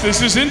surprised.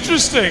 This is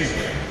interesting.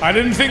 I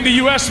didn't think the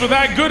US were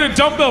that good at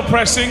dumbbell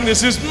pressing.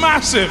 This is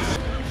massive.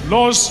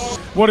 Loz,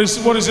 what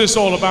is this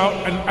all about?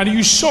 And are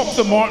you shocked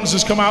that Martins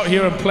has come out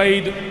here and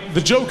played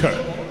the Joker?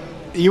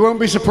 You won't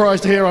be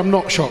surprised to hear I'm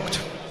not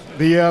shocked.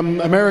 The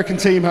American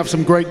team have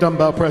some great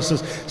dumbbell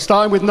pressers,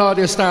 starting with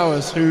Nadia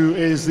Stowers, who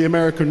is the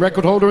American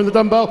record holder in the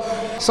dumbbell.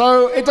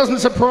 So it doesn't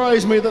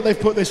surprise me that they've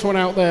put this one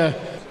out there.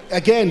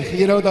 Again,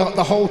 you know,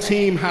 the whole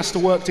team has to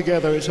work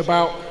together. It's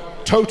about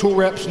total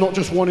reps, not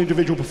just one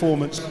individual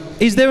performance.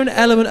 Is there an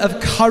element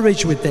of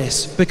courage with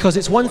this? Because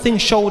it's one thing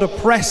shoulder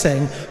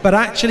pressing, but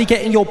actually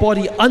getting your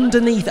body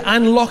underneath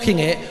and locking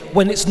it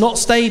when it's not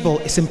stable,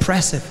 it's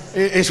impressive.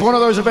 It's one of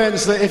those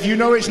events that if you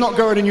know it's not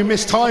going and you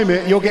mistime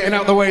it, you're getting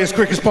out of the way as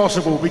quick as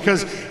possible,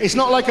 because it's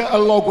not like a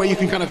log where you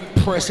can kind of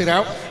press it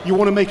out. You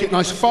want to make it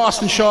nice,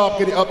 fast and sharp,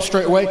 get it up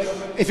straight away.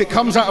 If it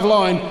comes out of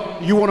line,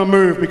 you want to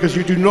move because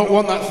you do not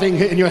want that thing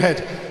hitting your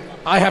head.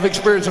 I have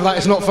experience of that,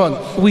 it's not fun.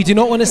 We do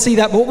not want to see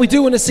that, but what we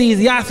do want to see is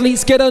the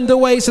athletes get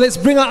underway, so let's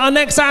bring out our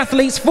next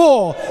athletes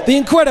for the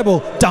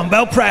incredible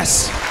dumbbell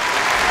press.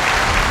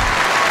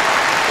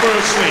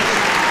 Firstly,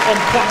 on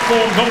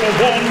platform number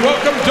 1,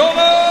 welcome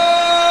Donna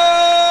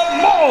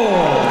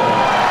Moore.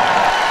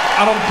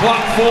 And on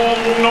platform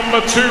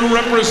number 2,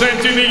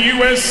 representing the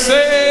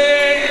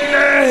USA,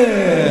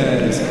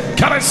 Inez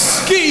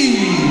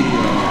Carrasquillo.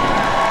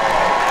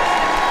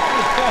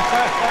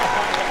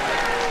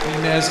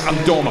 Inez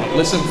and Donna,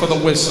 listen for the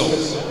whistle.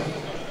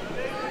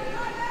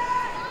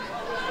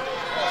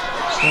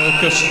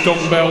 Circus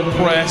dumbbell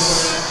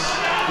press,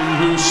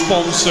 who's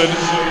sponsored.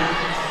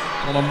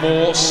 Donna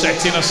Moore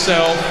setting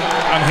herself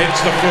and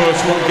hits the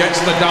first one, gets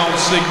the down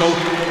signal,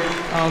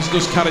 as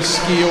does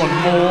Carrasquillo and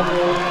Moore,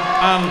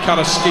 and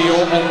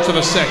Carrasquillo onto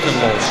the second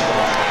loss.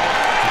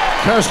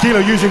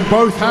 Carrasquillo using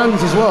both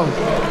hands as well.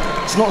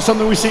 It's not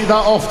something we see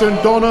that often.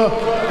 Donna,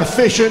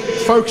 efficient,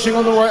 focusing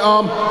on the right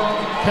arm.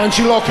 Can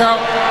she lock out?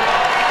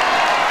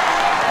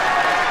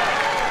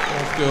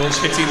 Both girls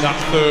hitting that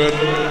third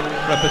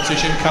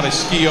repetition.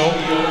 Carrasquillo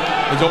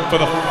is up for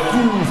the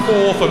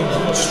fourth and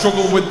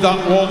struggled with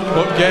that one,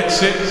 but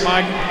gets it.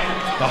 Mag,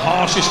 the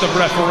harshest of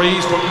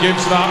referees, but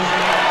gives that.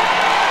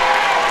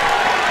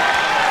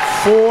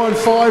 4 and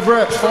 5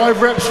 reps.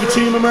 5 reps for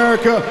Team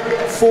America,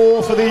 4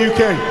 for the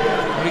UK.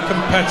 Very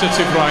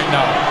competitive right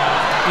now.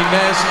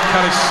 Inez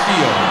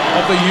Carrasquillo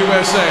of the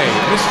USA.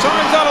 This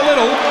times that a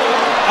little,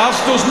 as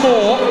does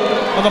Moore,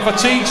 and the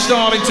fatigue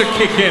starting to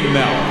kick in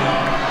now.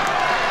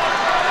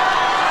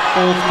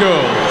 Both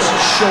girls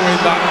showing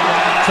that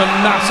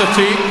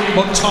tenacity,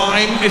 but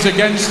time is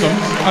against them,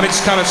 and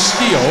it's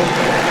Carrasquillo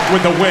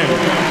with the win.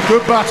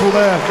 Good battle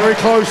there, very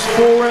close,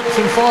 4 reps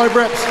and 5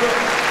 reps.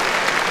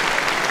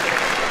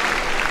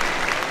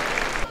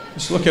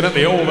 Just looking at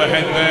the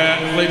overhead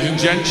there, ladies and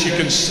gents, you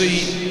can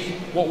see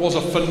what was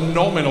a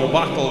phenomenal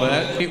battle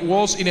there. It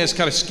was Inez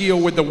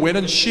Carrasquillo with the win,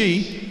 and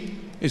she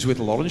is with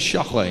Lauren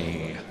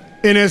Shockley.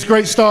 Inez,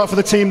 great start for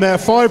the team there.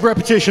 5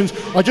 repetitions.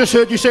 I just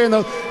heard you saying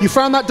though, you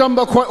found that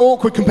dumbbell quite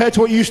awkward compared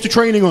to what you're used to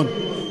training on.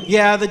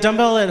 Yeah, the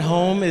dumbbell at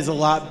home is a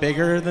lot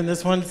bigger than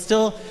this one.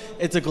 Still,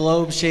 it's a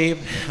globe shape,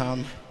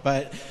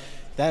 but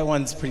that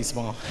one's pretty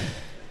small.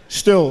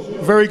 Still,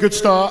 very good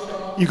start.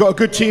 You've got a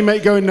good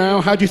teammate going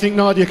now. How do you think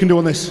Nadia can do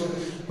on this?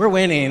 We're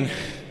winning.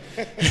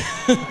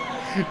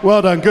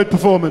 Well done, good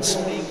performance.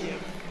 Thank you.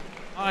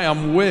 I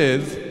am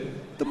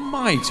with the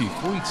mighty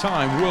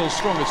 3-time world's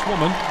strongest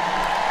woman,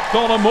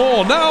 Donna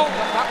Moore. Now,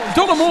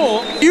 Donna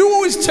Moore, you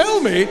always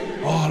tell me,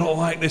 oh, I don't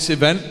like this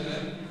event.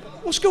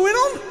 What's going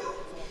on?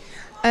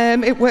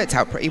 It worked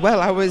out pretty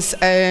well. I was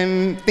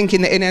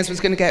thinking that Inez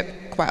was going to get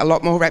quite a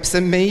lot more reps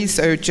than me,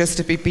 so just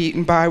to be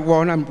beaten by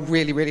 1, I'm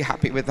really, really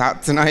happy with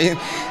that tonight.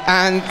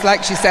 And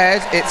like she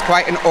said, it's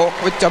quite an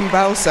awkward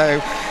dumbbell,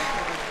 so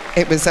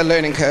it was a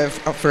learning curve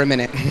for a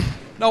minute.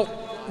 Now,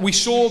 we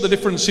saw the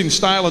difference in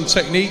style and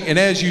technique.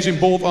 Inez using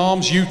both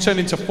arms, you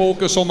tending to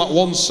focus on that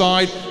one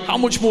side. How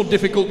much more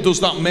difficult does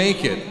that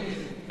make it?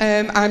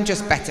 I'm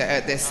just better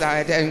at this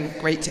side, and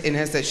great to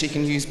Inez that she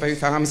can use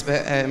both arms,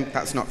 but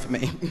that's not for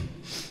me.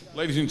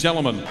 Ladies and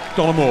gentlemen,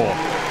 Donna Moore.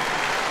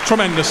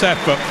 Tremendous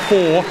effort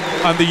for,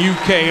 and the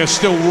UK are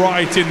still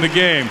right in the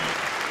game.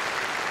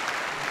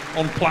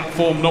 On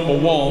platform number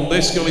 1,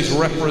 this girl is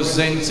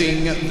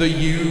representing the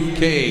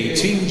UK.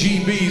 Team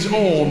GB's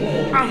own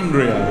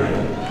Andrea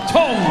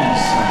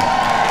Thompson.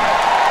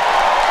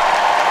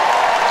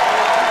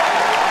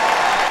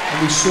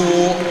 And we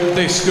saw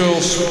this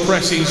girl's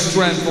pressing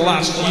strength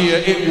last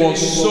year. It was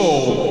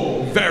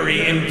so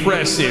very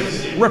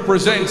impressive.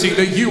 Representing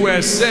the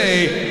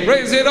USA,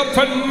 raise it up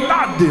for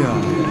Nadia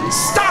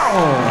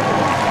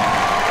Stowers.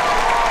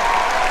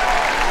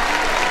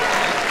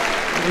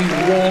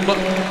 1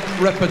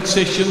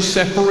 repetition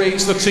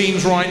separates the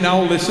teams right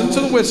now. Listen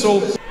to the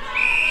whistle.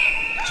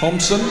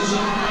 Thompson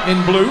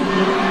in blue,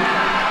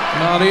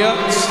 Nadia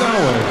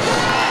Stowers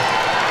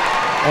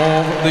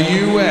of the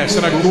US,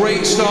 and a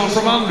great start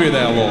from Andrea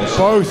there, Laws.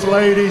 Both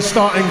ladies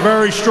starting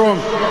very strong.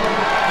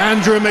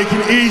 Andrea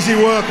making easy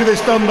work of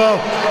this dumbbell.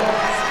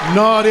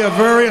 Nadia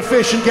very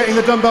efficient getting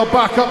the dumbbell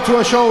back up to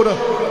her shoulder.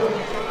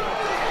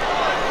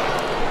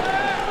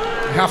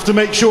 You have to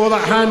make sure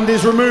that hand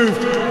is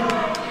removed.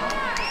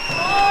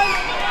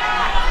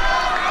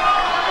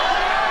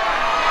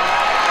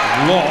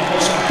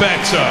 Lots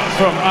better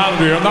from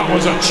Andrea, and that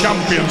was a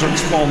champion's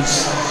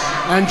response.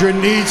 Andrea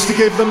needs to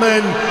give the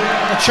men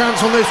a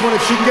chance on this one.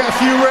 If she can get a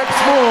few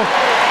reps more,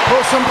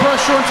 put some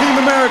pressure on Team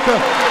America.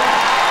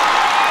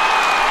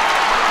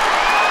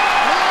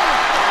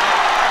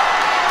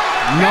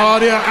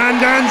 Nadia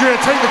and Andrea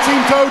take the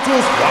team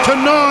totals to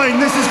 9.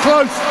 This is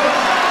close.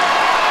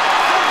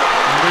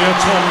 Andrea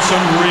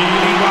Thompson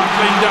really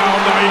battling down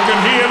now. You can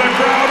hear the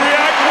crowd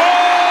react.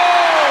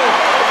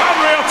 Whoa!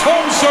 Andrea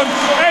Thompson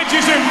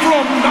edges in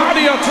front.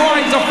 Nadia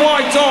trying to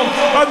fight on.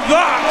 And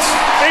that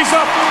is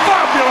a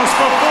fabulous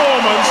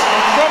performance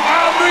from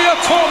Andrea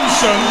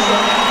Thompson.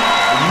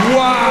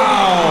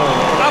 Wow!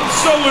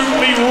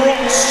 Absolutely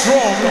rock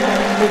strong.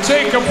 We'll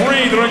take a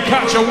breather and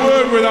catch a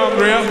word with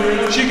Andrea.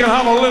 She can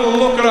have a little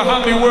look at her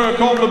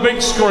handiwork on the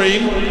big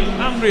screen.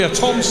 Andrea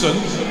Thompson,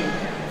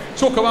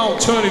 talk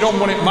about turning on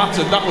when it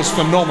mattered. That was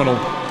phenomenal.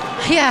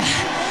 Yeah,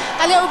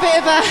 a little bit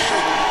of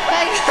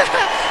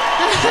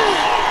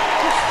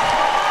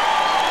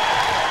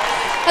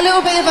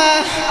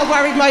a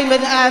worried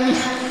moment.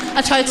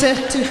 I tried to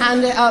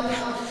hand it up,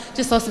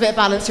 just lost a bit of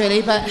balance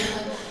really, but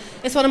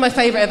it's one of my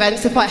favourite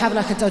events, despite having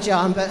like a dodgy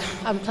arm, but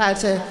I'm proud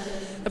to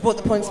have brought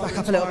the points back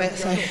up a little bit.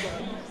 So,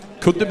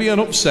 could there be an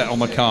upset on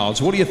the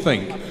cards? What do you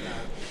think?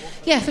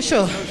 Yeah, for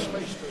sure.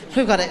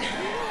 We've got it.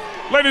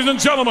 Ladies and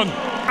gentlemen,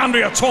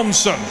 Andrea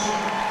Thompson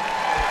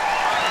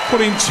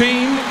putting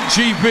Team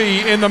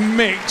GB in the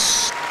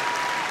mix.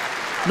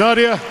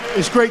 Nadia,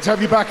 it's great to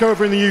have you back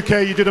over in the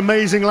UK. You did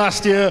amazing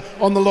last year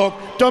on the log.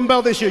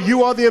 Dumbbell this year,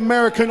 you are the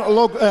American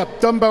log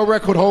dumbbell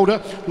record holder.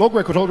 Log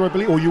record holder, I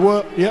believe, or you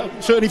were, yeah,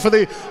 certainly for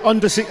the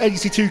under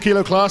 82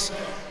 kilo class.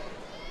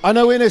 I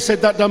know Inez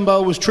said that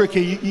dumbbell was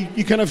tricky.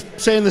 You kind of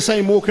saying the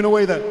same walking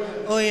away there?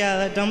 Oh yeah,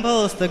 that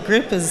dumbbell, the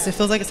grip it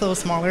feels like it's a little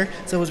smaller,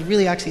 so it was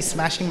really actually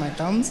smashing my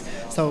thumbs.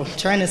 So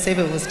trying to save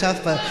it was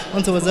tough, but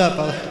once it was up,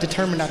 I was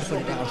determined not to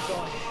put it down.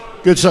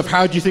 Good stuff.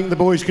 How do you think the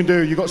boys can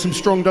do? You've got some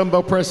strong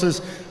dumbbell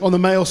presses on the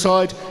male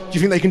side. Do you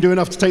think they can do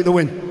enough to take the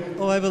win?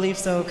 Oh, I believe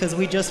so, because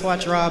we just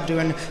watched Rob do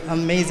an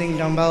amazing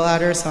dumbbell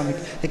ladder, so I'm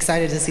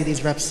excited to see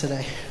these reps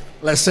today.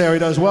 Let's see how he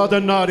does. Well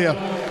done, Nadia.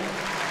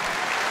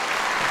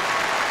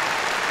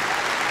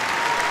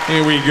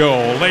 Here we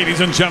go, ladies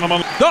and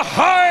gentlemen, the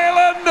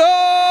Highlander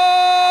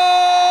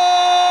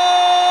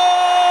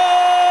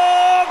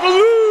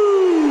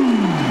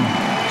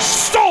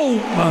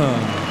Stoltman,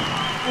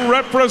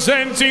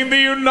 representing the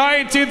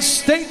United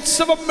States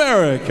of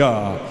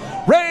America.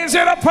 Raise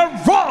it up for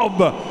Rob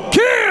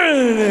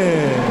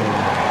Kearney.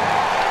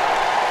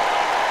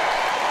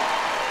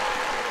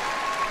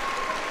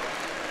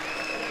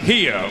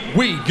 Here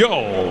we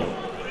go.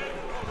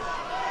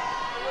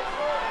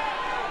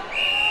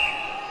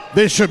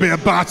 This should be a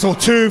battle.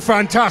 2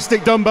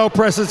 fantastic dumbbell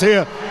presses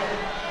here.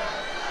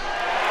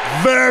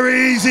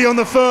 Very easy on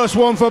the first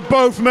one for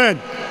both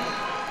men.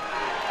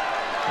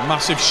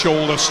 Massive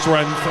shoulder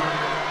strength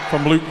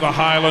from Luke the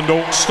Highland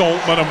Oak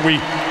Stoltman, and we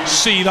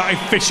see that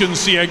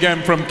efficiency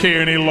again from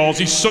Kearney Laws.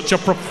 He's such a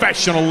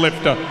professional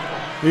lifter.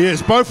 He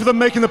is. Both of them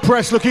making the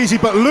press look easy,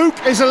 but Luke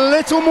is a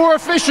little more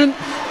efficient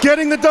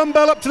getting the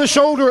dumbbell up to the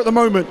shoulder at the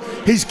moment.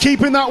 He's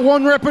keeping that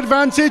 1 rep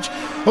advantage,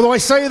 although I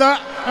say that,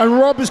 and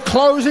Rob is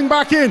closing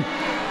back in.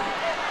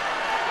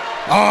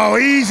 Oh,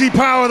 easy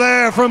power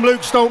there from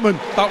Luke Stoltman.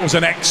 That was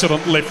an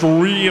excellent lift,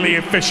 really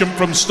efficient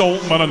from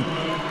Stoltman, and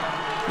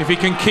if he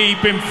can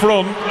keep in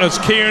front as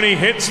Kearney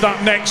hits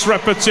that next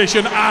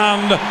repetition,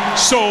 and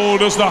so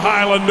does the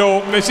Highland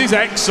Oak. This is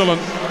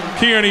excellent.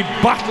 Kearney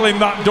battling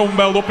that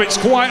dumbbell up. It's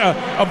quite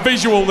a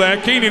visual there.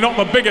 Kearney not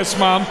the biggest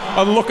man,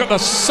 and look at the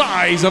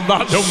size of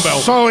that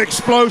dumbbell. So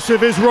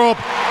explosive is Rob.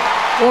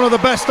 One of the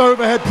best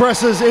overhead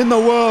pressers in the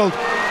world.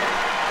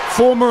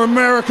 Former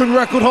American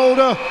record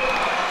holder.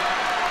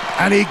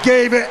 And he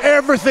gave it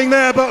everything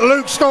there, but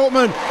Luke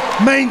Stoltman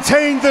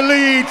maintained the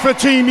lead for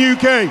Team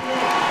UK.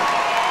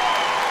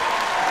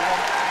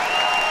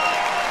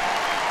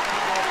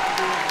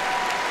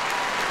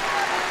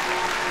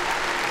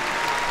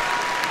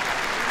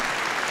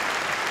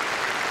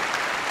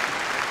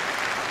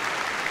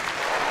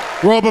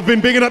 Rob, I've been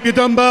bigging up your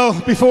dumbbell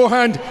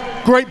beforehand.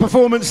 Great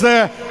performance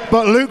there.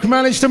 But Luke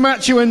managed to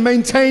match you and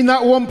maintain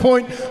that 1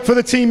 point for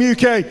the Team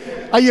UK.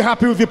 Are you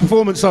happy with your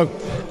performance, though?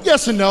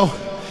 Yes and no.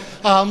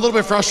 I'm a little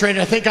bit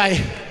frustrated. I think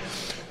I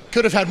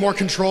could have had more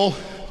control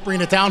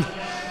bringing it down.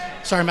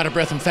 Sorry, I'm out of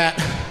breath and fat.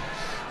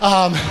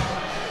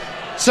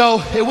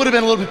 So it would have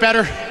been a little bit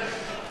better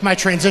if my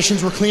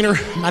transitions were cleaner.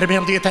 Might have been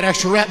able to get that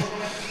extra rep.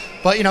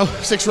 But,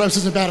 6 reps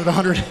isn't bad at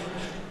 100.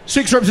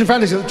 6 reps in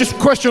fantasy. Just a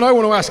question I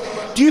want to ask.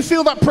 Do you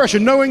feel that pressure,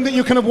 knowing that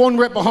you're kind of 1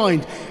 rep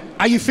behind?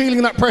 Are you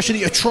feeling that pressure that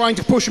you're trying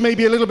to push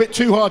maybe a little bit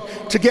too hard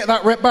to get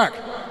that rep back?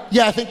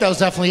 Yeah, I think that was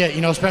definitely it,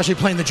 you know, especially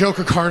playing the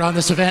Joker card on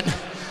this event.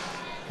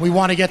 We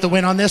want to get the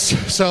win on this,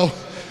 so,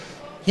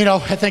 you know,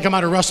 I think I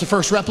might have rushed the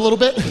first rep a little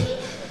bit,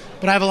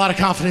 but I have a lot of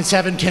confidence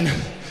Evan can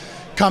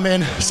come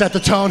in, set the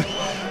tone,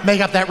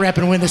 make up that rep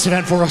and win this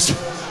event for us.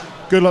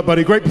 Good luck,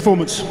 buddy. Great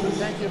performance.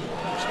 Thank you.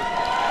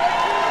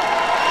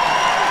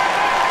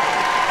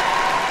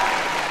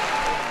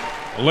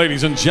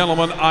 Ladies and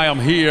gentlemen, I am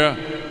here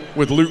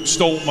with Luke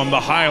Stoltman, the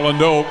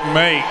Highland Oak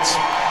mate.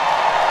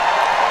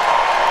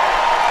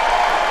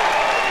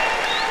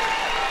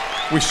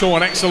 We saw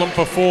an excellent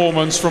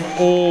performance from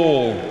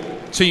all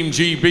Team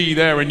GB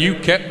there, and you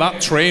kept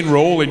that train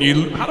rolling.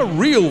 You had a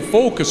real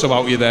focus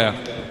about you there.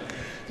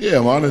 Yeah,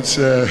 man, it's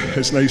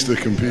nice to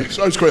compete.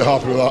 So I was quite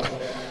happy with that.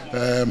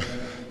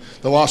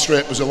 The last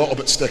rep was a little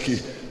bit sticky,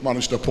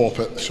 managed to pop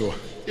it. So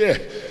yeah,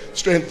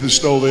 strength is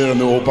still there in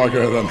the old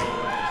bugger then.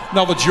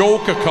 Now the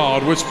Joker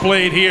card was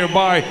played here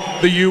by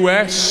the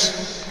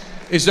US.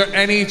 Is there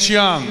any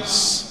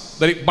chance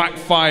that it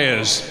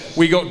backfires?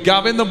 We got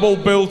Gavin the Bull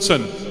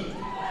Bilton.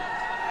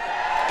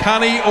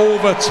 Can he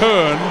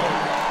overturn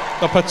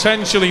the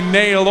potentially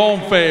nailed-on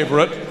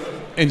favourite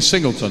in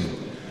Singleton?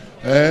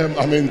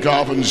 I mean,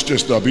 Gavin's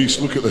just a beast.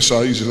 Look at the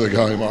size of the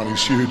guy, man.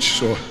 He's huge.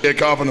 So yeah,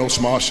 Gavin will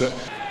smash it.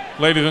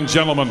 Ladies and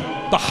gentlemen,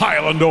 the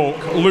Highland Oak,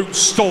 Luke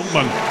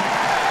Stoltman,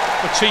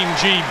 for Team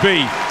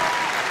GB.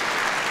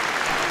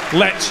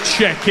 Let's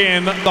check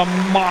in the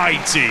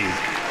mighty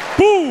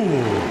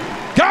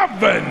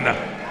Gavin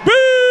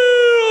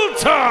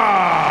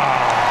Bilton.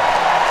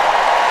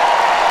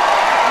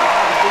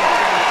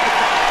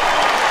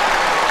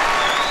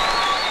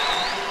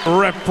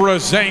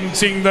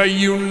 Representing the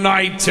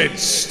United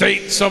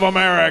States of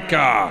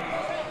America.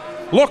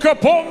 Look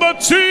upon the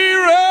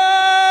T-Rex,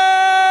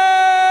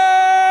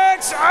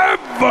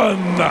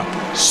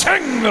 Evan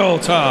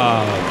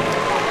Singleton.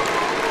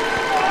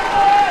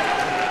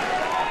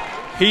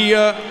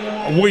 Here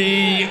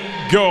we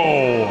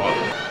go.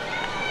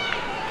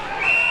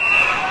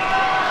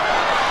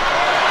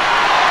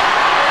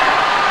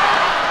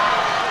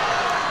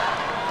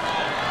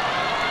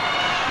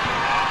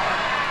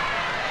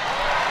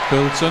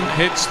 Bilton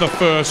hits the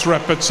first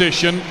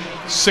repetition,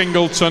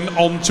 Singleton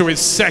onto his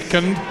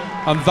second,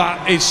 and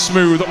that is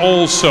smooth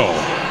also.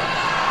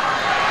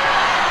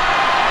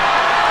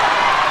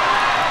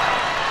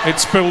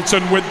 It's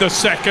Bilton with the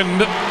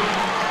second,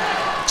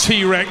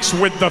 T-Rex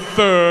with the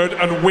third,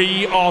 and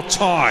we are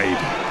tied.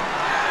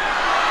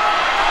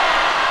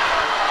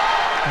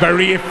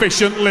 Very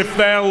efficient lift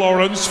there,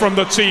 Lawrence, from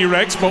the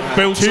T-Rex, but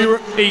Bilton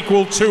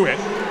equal to it.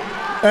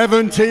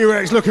 Evan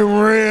T-Rex looking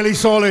really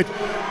solid.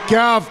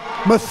 Gav,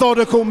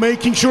 methodical,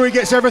 making sure he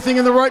gets everything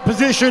in the right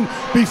position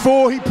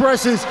before he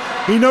presses.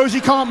 He knows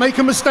he can't make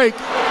a mistake.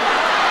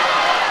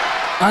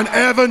 And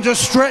Evan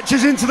just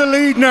stretches into the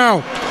lead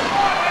now.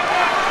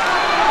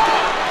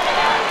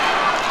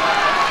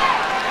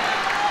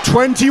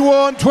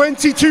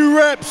 22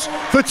 reps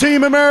for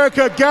Team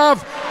America.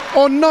 Gav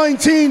on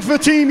 19 for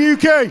Team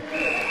UK.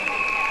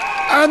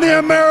 And the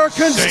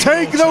Americans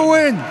take the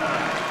win.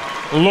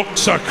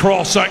 Looks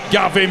across at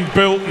Gavin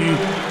Bilton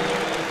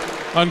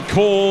and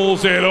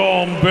calls it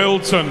on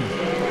Bilton.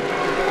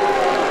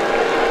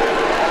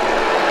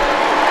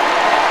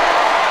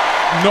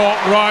 Not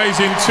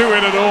rising to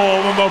it at all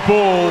on the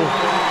ball.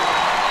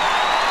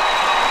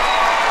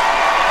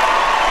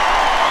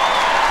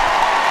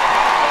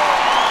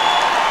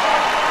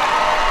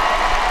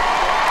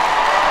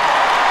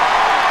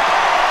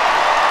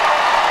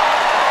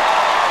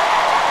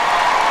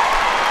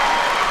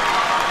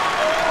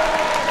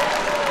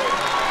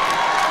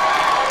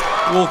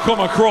 We'll come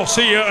across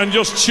here and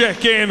just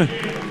check in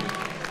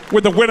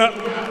with the winner,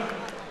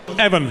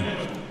 Evan,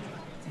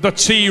 the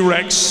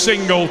T-Rex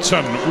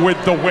Singleton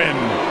with the win.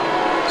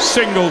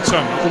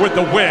 Singleton with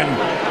the win.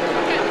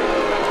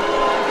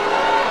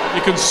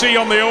 You can see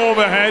on the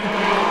overhead,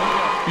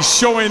 he's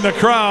showing the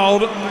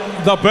crowd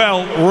the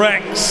belt,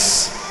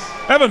 Rex.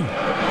 Evan,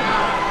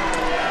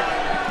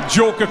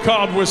 Joker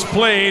card was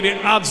played,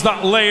 it adds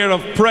that layer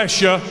of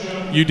pressure.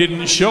 You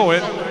didn't show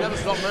it.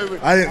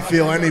 I didn't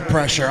feel any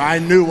pressure. I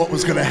knew what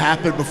was going to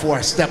happen before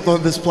I stepped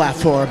on this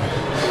platform.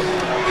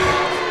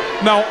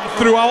 Now,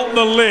 throughout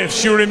the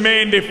lifts, you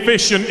remained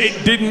efficient.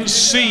 It didn't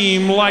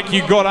seem like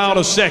you got out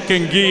of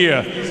second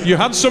gear. You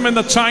had some in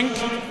the tank,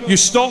 you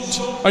stopped,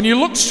 and you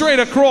looked straight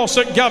across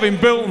at Gavin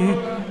Bilton,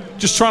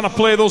 just trying to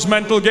play those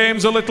mental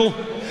games a little.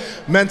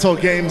 Mental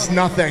games,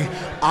 nothing.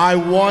 I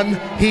won.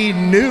 He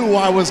knew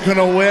I was going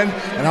to win,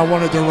 and I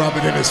wanted to rub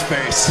it in his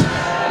face.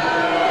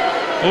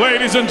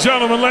 Ladies and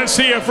gentlemen, let's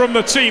hear from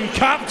the team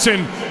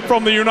captain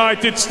from the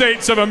United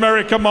States of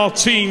America,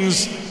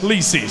 Martins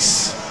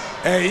Licis.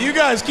 Hey, you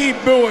guys keep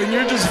booing.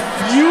 You're just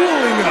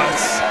fueling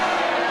us.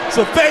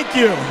 So thank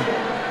you.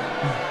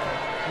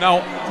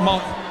 Now,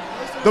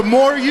 the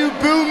more you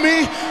boo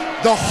me,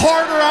 the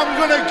harder I'm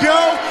going to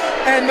go,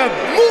 and the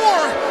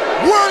more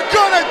we're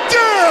going to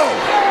do.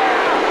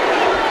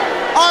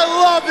 I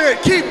love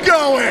it. Keep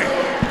going.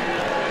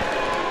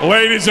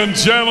 Ladies and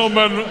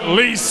gentlemen,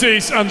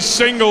 Licis and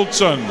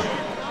Singleton.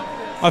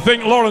 I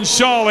think Lauren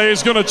Charley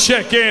is going to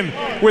check in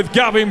with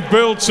Gavin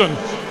Bilton.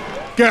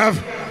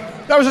 Gav,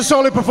 that was a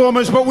solid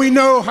performance, but we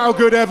know how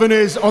good Evan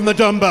is on the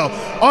dumbbell.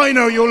 I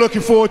know you're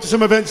looking forward to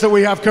some events that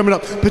we have coming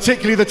up,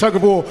 particularly the tug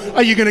of war.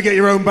 Are you going to get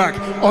your own back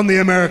on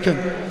the American?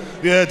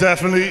 Yeah,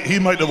 definitely. He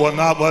might have won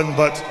that one,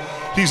 but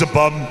he's a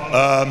bum.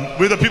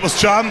 We're the people's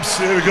champs.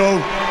 Here we go.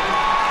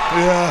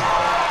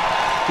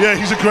 Yeah,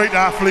 he's a great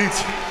athlete.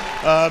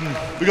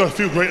 We've got a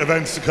few great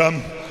events to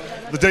come.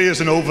 The day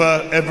isn't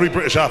over. Every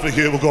British athlete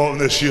here will go out on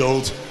their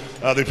shield.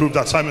 They proved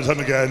that time and time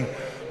again.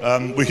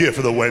 We're here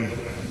for the win.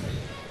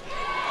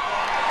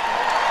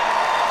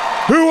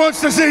 Who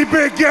wants to see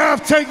Big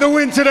Gav take the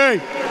win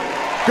today?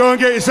 Go and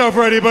get yourself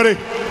ready, buddy.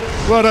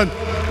 Well done.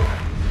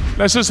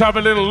 Let's just have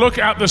a little look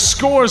at the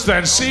scores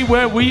then, see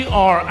where we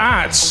are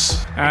at.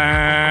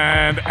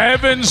 And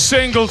Evan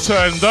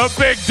Singleton, the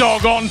big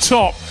dog on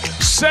top.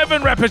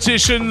 7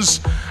 repetitions,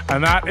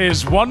 and that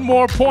is 1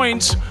 more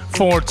point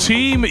for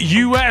Team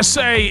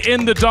USA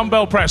in the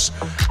dumbbell press.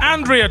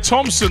 Andrea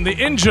Thompson, the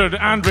injured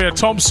Andrea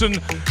Thompson,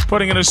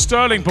 putting in a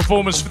sterling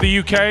performance for the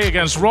UK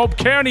against Rob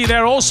Kearney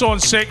there also on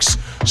 6.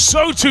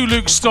 So too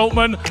Luke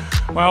Stoltman.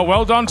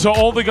 Well done to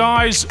all the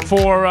guys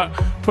for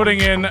putting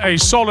in a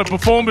solid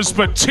performance,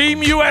 but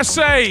Team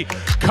USA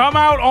come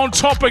out on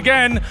top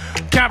again.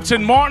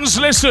 Captain Martin's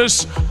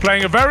Licis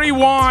playing a very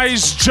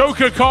wise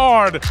joker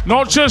card.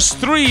 Not just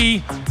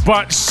 3,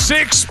 but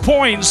 6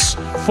 points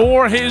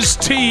for his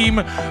team.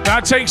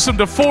 That takes them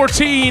to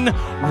 14.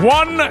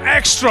 1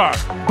 extra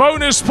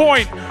bonus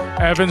point.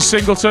 Evan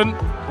Singleton,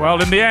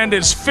 well, in the end,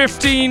 it's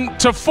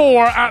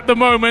 15-4 at the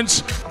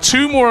moment.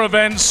 2 more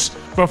events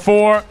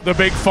before the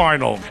big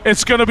final.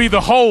 It's going to be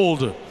the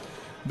hold.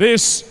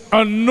 This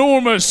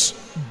enormous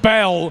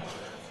bell,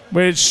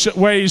 which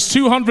weighs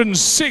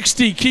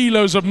 260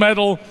 kilos of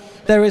metal.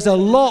 There is a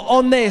lot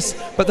on this,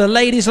 but the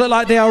ladies look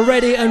like they are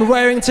ready and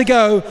raring to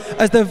go.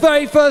 As the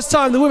very first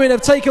time the women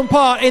have taken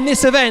part in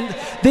this event,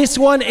 this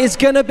one is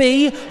going to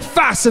be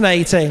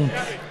fascinating.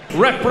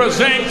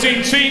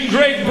 Representing Team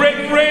Great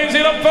Britain, raise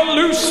it up for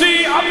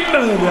Lucy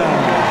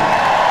Underdown.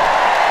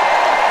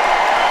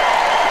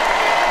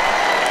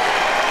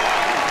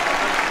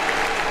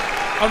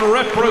 And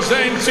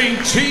representing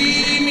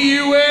Team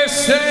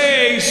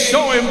USA,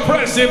 so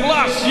impressive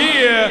last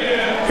year,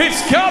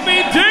 it's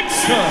Gabi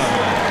Dixson.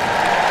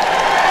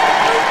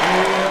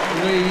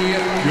 Here we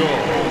go.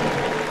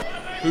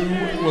 Who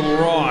will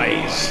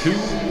rise? Who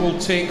will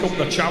take up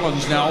the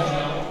challenge now?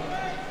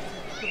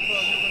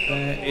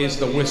 There is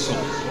the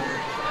whistle.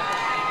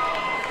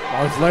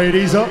 Both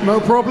ladies up,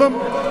 no problem.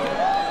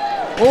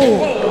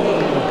 Oh!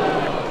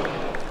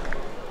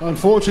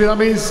 Unfortunately, that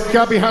means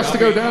Gabi has to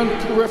go down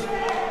to the ref.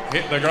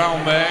 Hit the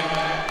ground there.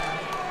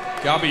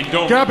 Gabi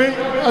done. Gabi,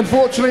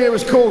 unfortunately, it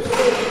was called. Lucy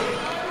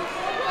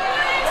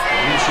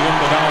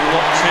Underdown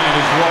locked in and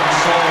is rock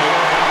solid.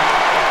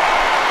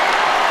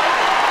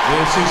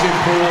 This is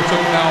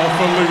important now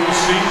for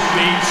Lucy.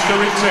 Needs to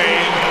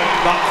retain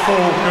that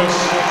focus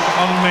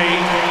and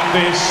make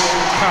this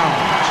count.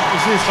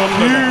 This is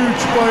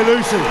huge by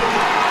Lucy.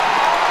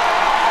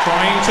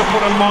 Trying to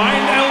put her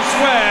mind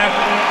elsewhere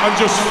and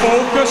just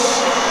focus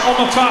on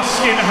the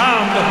task in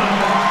hand.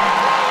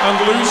 And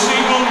Lucy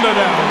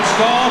Underdown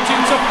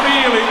starting to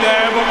feel it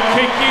there, but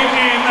kicking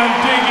in and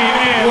digging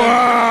in.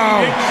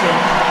 Wow! Dixon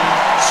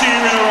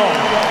cheering her on.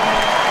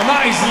 And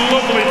that is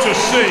lovely to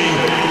see.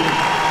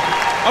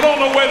 I don't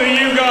know whether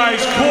you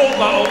guys caught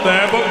that up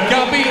there, but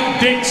Gabi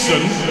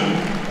Dixson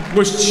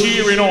was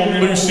cheering on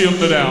Lucy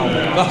Underdown.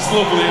 That's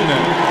lovely, isn't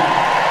it?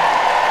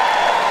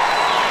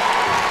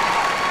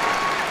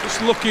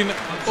 Just looking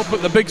up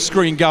at the big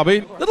screen,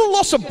 Gabi. Little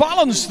loss of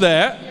balance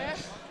there.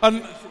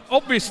 And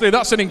obviously,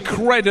 that's an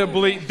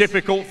incredibly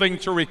difficult thing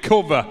to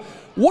recover.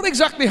 What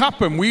exactly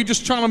happened? Were you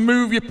just trying to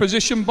move your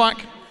position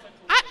back?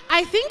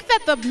 I think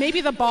that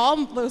maybe the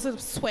ball was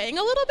swaying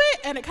a little bit,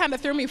 and it kind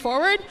of threw me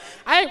forward.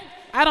 I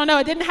don't know.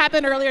 It didn't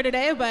happen earlier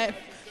today, but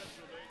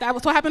that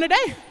was what happened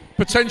today.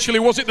 Potentially,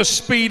 was it the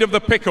speed of the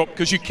pickup?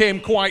 Because you came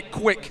quite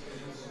quick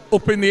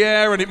up in the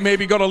air, and it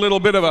maybe got a little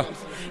bit of a...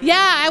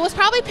 Yeah, I was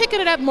probably picking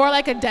it up more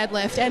like a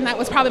deadlift, and that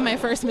was probably my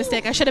first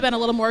mistake. I should have been a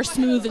little more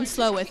smooth and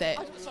slow with it.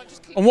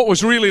 And what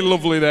was really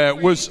lovely there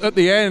was at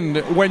the end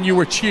when you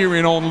were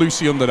cheering on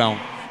Lucy Underdown.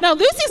 No,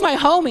 Lucy's my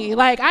homie.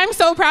 Like, I'm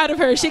so proud of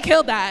her. She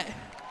killed that.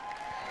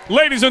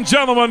 Ladies and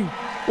gentlemen,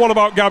 what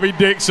about Gabi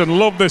Dixson?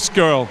 Love this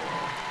girl.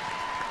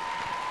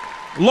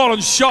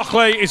 Lauren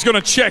Shockley is going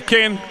to check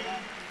in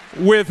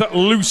with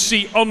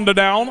Lucy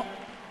Underdown.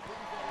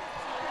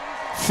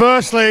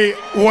 Firstly,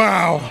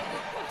 wow.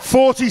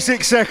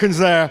 46 seconds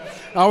there.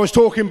 I was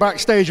talking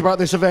backstage about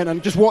this event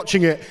and just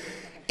watching it.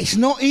 It's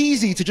not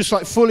easy to just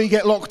like fully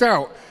get locked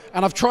out.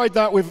 And I've tried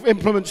that with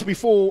implements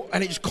before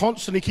and it just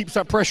constantly keeps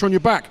that pressure on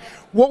your back.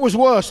 What was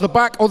worse, the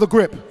back or the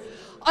grip?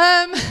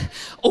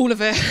 All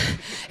of it.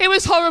 It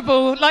was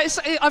horrible. Like,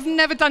 I've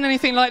never done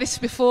anything like this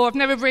before. I've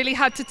never really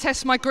had to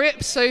test my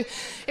grip, so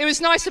it was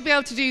nice to be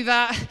able to do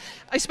that,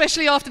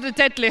 especially after the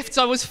deadlifts.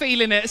 I was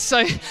feeling it,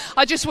 so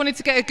I just wanted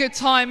to get a good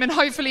time, and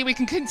hopefully we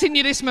can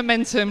continue this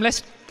momentum.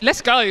 Let's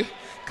go.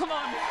 Come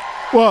on.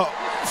 Well,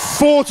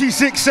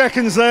 46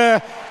 seconds there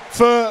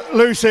for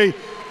Lucy.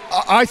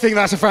 I think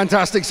that's a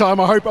fantastic time.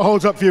 I hope it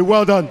holds up for you.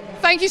 Well done.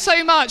 Thank you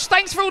so much.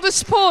 Thanks for all the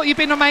support. You've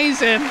been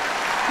amazing.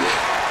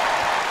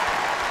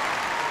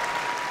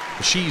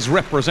 She's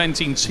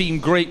representing Team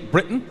Great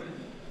Britain.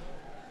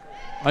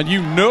 And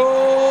you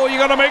know you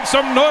got to make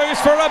some noise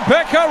for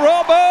Rebecca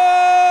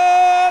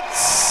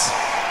Roberts.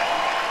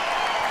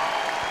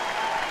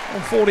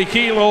 40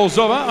 kilos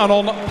of her, and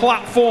on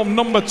platform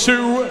number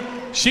 2,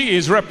 she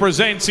is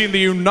representing the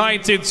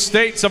United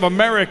States of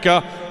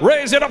America.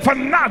 Raise it up for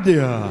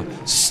Nadia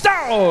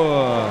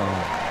Stowers.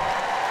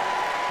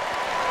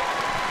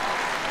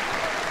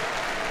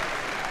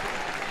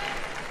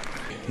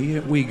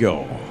 Here we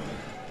go.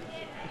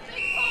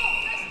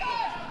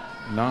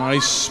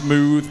 Nice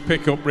smooth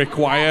pickup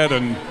required,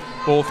 and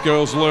both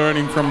girls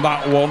learning from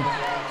that one.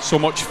 So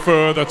much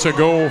further to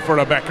go for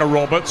Rebecca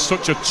Roberts,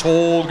 such a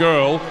tall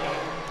girl.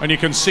 And you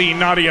can see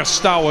Nadia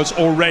Stowers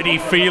already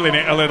feeling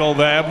it a little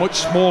there. Much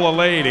smaller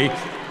lady.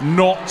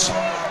 Not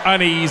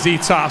an easy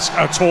task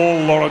at all,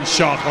 Lauren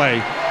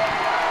Shockley.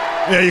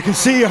 Yeah, you can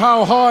see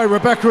how high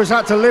Rebecca has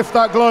had to lift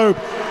that globe.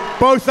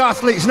 Both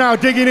athletes now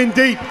digging in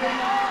deep,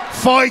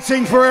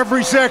 fighting for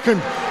every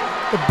second.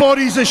 The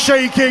bodies are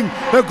shaking,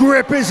 the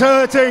grip is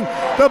hurting,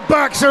 the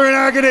backs are in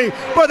agony,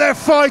 but they're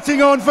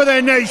fighting on for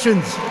their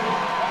nations.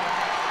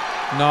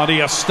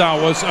 Nadia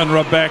Stowers and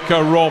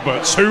Rebecca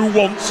Roberts. Who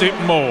wants it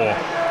more?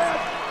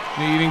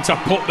 Needing to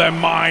put their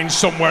minds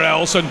somewhere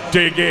else and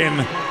dig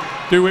in.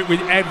 Do it with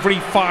every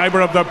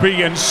fibre of their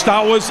being.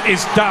 Stowers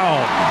is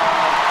down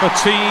for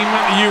Team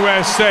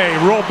USA.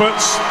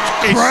 Roberts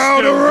is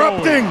crowd still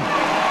erupting.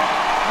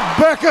 Going.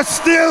 Becca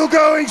still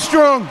going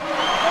strong.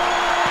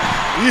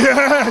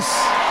 Yes.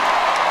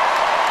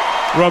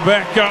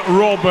 Rebecca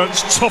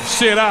Roberts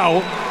toughs it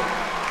out.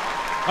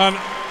 And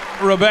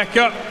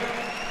Rebecca,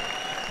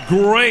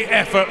 great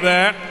effort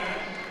there.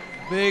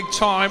 Big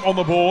time on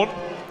the board.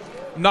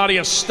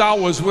 Nadia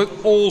Stowers was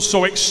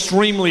also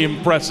extremely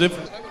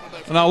impressive.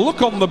 Now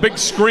look on the big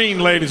screen,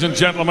 ladies and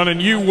gentlemen,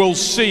 and you will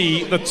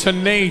see the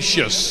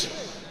tenacious,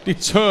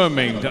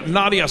 determined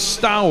Nadia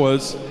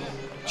Stowers.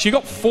 She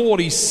got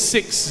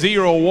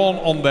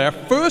 46.01 on there.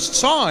 First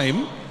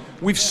time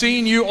we've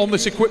seen you on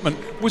this equipment.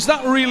 Was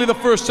that really the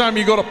first time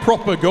you got a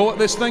proper go at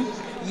this thing?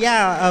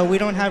 Yeah, we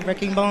don't have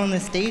wrecking ball in the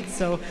States,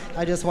 so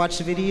I just watched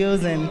the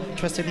videos and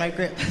trusted my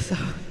grip. So.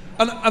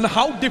 And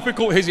how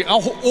difficult is it? How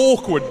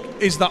awkward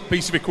is that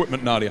piece of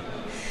equipment, Nadia?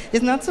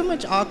 It's not so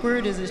much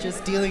awkward as it's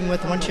just dealing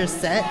with once you're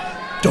set,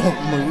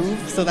 don't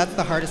move. So that's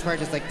the hardest part,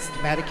 just like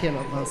mannequin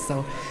almost.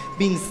 So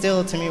being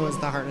still to me was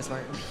the hardest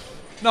part.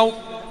 Now,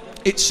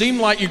 it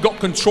seemed like you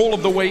got control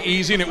of the weight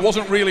easy, and it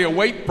wasn't really a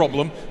weight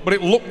problem, but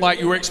it looked like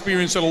you were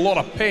experiencing a lot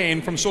of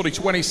pain from sort of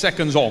 20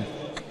 seconds on.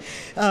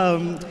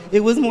 It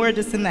was more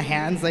just in the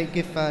hands, like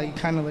if you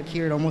kind of look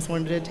here, it almost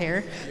wanted to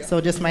tear. So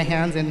just my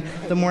hands, and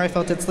the more I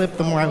felt it slip,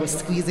 the more I was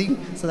squeezing.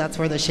 So that's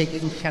where the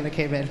shaking kind of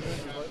came in.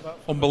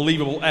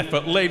 Unbelievable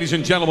effort. Ladies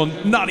and gentlemen,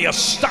 Nadia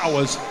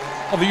Stowers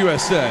of the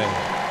USA.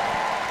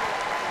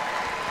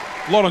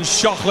 Lauren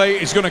Shockley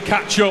is going to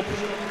catch up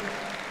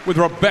with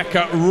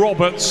Rebecca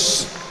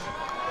Roberts.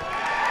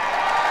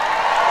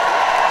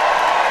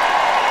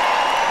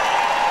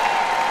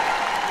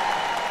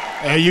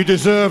 You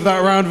deserve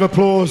that round of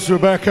applause,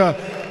 Rebecca.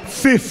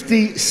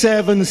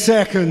 57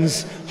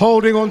 seconds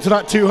holding on to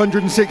that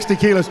 260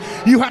 kilos.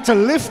 You had to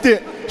lift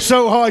it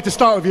so high to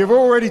start with. You're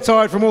already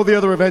tired from all the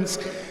other events.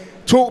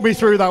 Talk me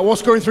through that.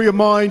 What's going through your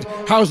mind?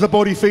 How's the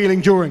body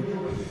feeling during?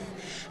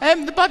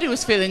 The body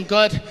was feeling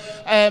good.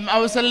 I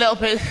was a little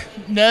bit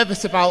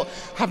nervous about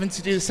having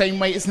to do the same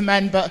weight as the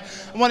men, but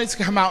I wanted to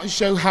come out and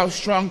show how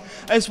strong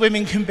as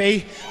women can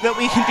be, that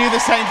we can do the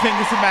same thing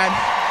as the men.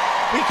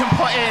 We can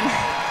put in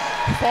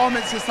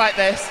performances like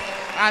this,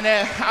 and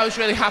I was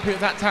really happy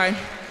with that time.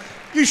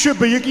 You should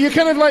be. You're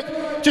kind of like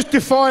just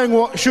defying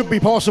what should be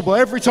possible.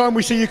 Every time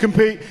we see you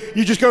compete,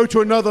 you just go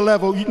to another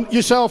level.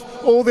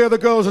 Yourself, all the other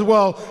girls as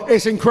well.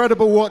 It's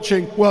incredible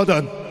watching. Well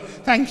done.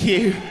 Thank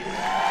you.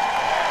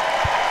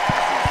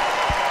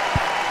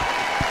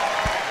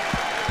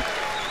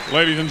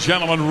 Ladies and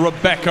gentlemen,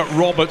 Rebecca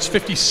Roberts,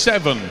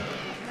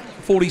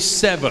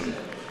 57.47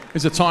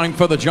 is the time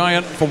for the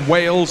giant from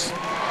Wales.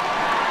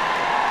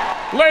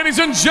 Ladies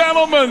and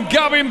gentlemen,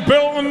 Gavin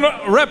Bilton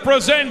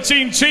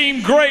representing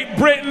Team Great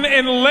Britain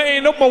in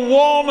lane number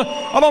 1.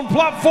 And on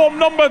platform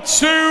number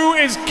 2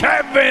 is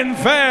Kevin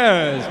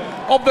Fairs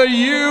of the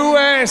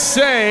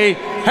USA,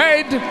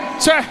 head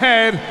to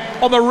head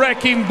on the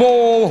wrecking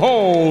ball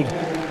hold.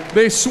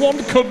 This one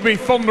could be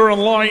thunder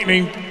and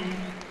lightning.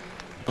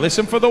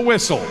 Listen for the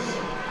whistle.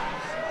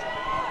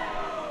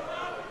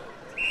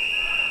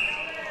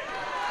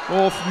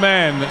 Both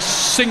men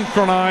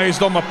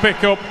synchronized on the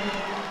pickup.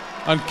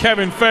 And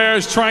Kevin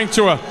Fairs trying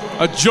to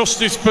adjust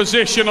his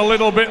position a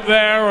little bit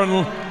there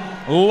and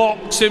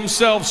locks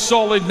himself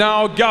solid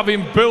now.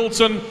 Gavin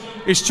Bilton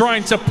is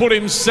trying to put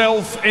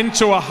himself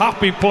into a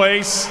happy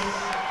place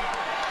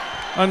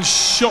and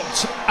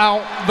shut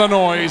out the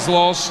noise,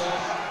 Loz.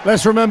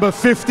 Let's remember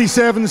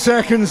 57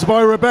 seconds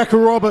by Rebecca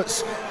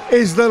Roberts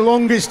is the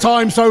longest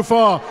time so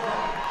far.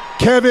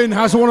 Kevin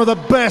has one of the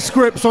best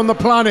grips on the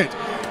planet.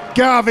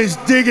 Gav is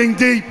digging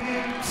deep,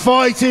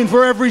 fighting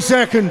for every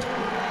second.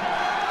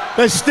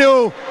 There's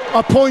still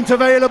a point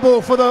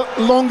available for the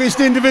longest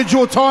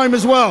individual time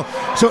as well.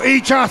 So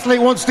each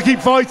athlete wants to keep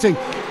fighting.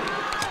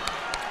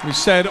 We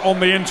said on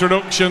the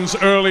introductions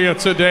earlier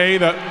today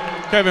that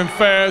Kevin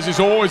Fairs is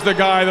always the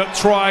guy that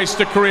tries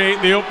to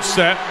create the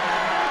upset.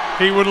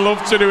 He would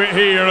love to do it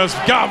here as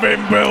Gavin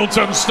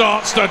Bilton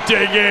starts to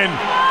dig in.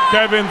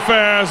 Kevin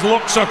Fairs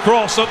looks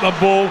across at the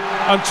bull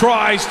and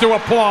tries to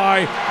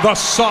apply the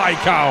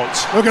psych out.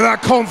 Look at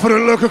that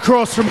confident look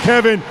across from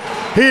Kevin.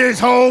 He is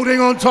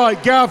holding on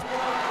tight. Gav,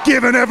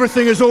 given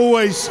everything as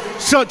always,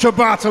 such a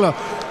battler.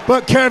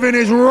 But Kevin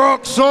is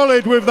rock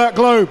solid with that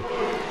globe.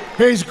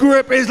 His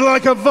grip is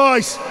like a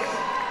vice.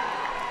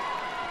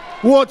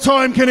 What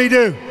time can he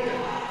do?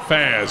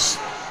 Fairs,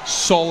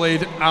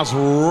 solid as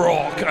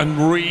rock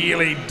and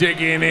really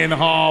digging in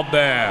hard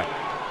there.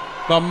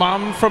 The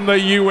man from the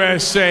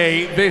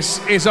USA,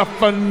 this is a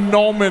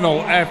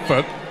phenomenal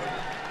effort.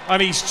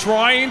 And he's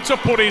trying to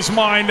put his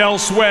mind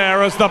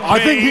elsewhere as the pain I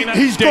think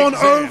he's gone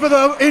over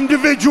the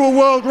individual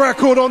world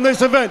record on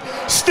this event.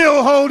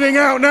 Still holding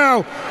out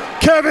now.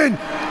 Kevin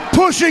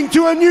pushing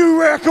to a new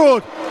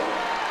record.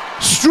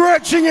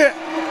 Stretching it.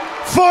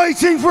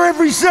 Fighting for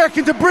every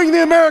second to bring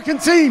the American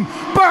team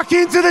back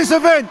into this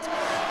event.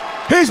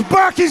 His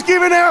back is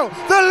giving out.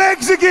 The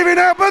legs are giving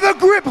out, but the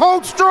grip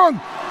holds strong.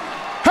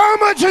 How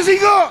much has he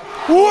got?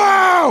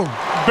 Wow!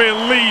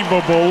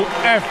 Believable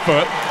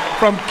effort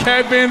from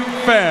Kevin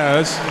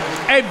Fairs.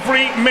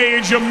 Every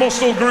major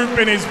muscle group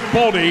in his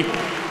body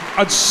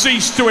had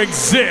ceased to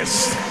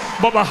exist,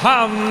 but the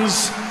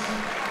hands,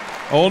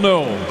 oh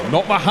no,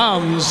 not the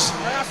hands,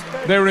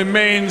 they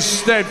remain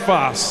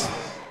steadfast.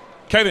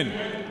 Kevin,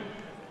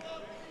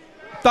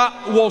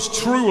 that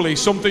was truly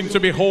something to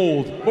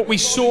behold, but we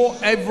saw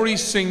every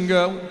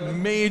single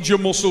major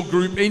muscle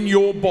group in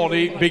your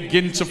body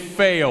begin to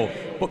fail,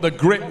 but the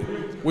grip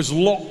was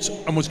locked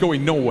and was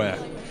going nowhere.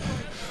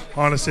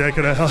 Honestly, I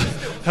could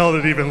have held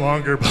it even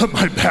longer, but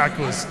my back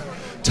was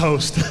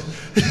toast.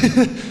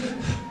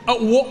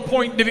 At what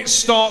point did it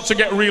start to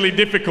get really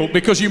difficult?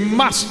 Because you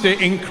masked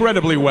it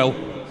incredibly well.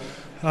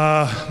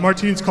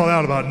 Martine's called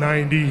out about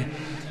 90,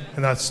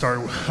 and that's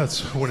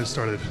when it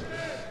started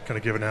kind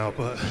of giving out,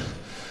 but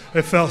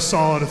it felt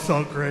solid, it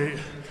felt great. It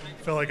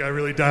felt like I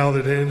really dialed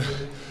it in.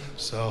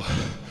 So,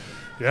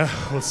 yeah,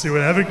 let's see what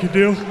Evan can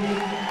do.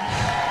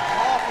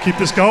 Keep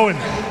this going.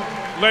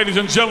 Ladies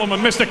and gentlemen,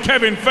 Mr.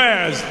 Kevin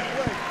Fairs.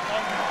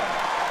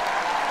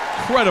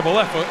 Incredible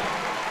effort.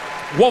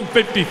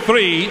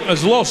 1:53,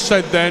 as Loss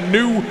said there,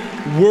 new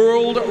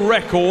world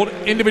record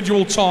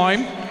individual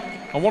time.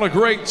 And what a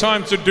great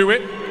time to do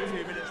it.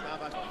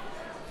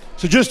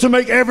 So just to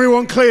make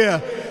everyone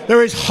clear,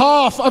 there is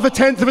half of a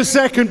tenth of a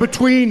second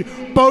between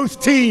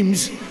both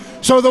teams.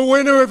 So the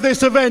winner of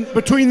this event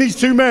between these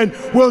two men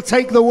will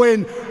take the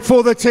win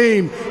for the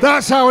team.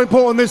 That's how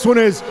important this one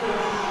is.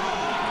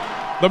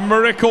 The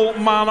miracle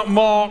man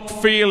Mark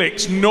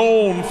Felix,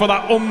 known for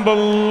that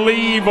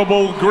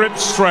unbelievable grip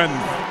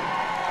strength.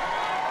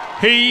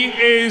 He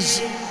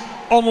is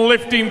on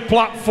lifting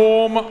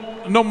platform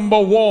number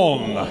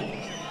 1.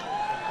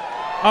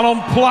 And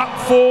on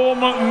platform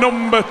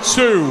number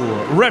 2,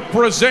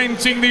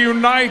 representing the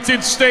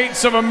United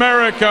States of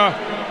America,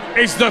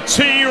 is the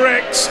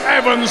T-Rex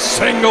Evan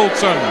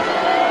Singleton.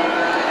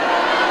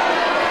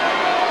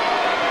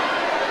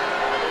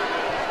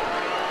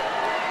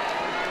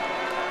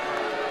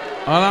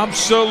 An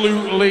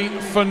absolutely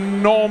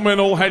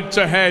phenomenal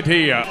head-to-head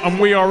here, and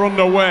we are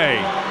underway.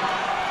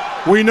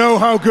 We know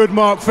how good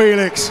Mark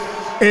Felix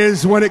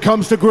is when it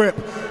comes to grip,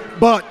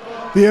 but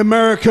the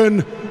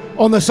American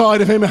on the side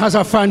of him has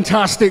a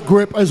fantastic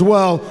grip as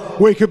well.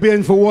 We could be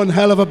in for one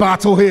hell of a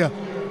battle here.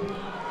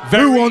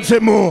 Who wants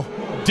it more?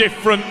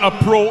 Different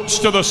approach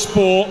to the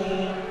sport.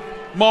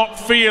 Mark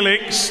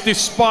Felix,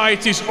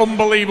 despite his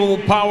unbelievable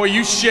power,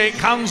 you shake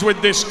hands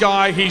with this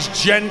guy, he's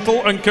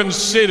gentle and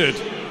considered.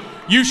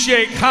 You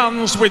shake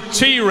hands with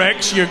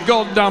T-Rex, your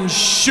goddamn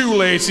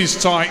shoelaces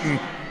tighten.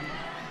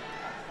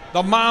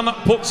 The man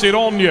puts it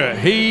on you.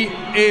 He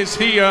is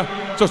here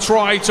to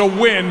try to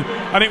win,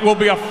 and it will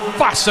be a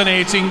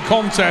fascinating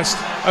contest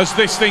as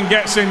this thing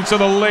gets into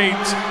the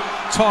late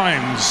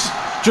times.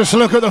 Just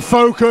look at the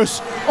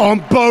focus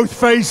on both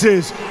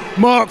faces.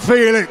 Mark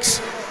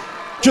Felix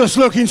just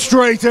looking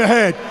straight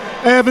ahead.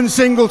 Evan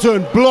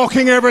Singleton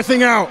blocking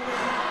everything out,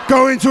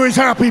 going to his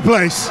happy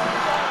place.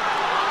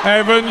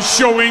 Evan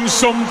showing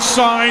some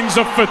signs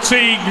of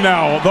fatigue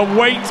now. The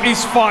weight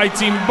is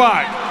fighting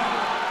back.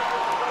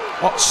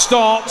 What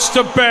starts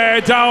to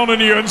bear down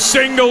on you, and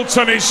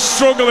Singleton is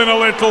struggling a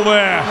little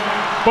there.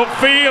 But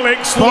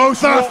Felix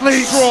both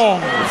athletes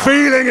strong.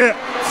 Feeling it,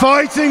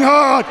 fighting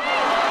hard.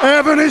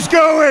 Evan is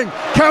going.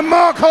 Can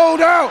Mark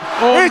hold out?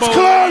 It's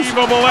close.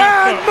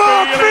 And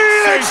Mark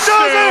Felix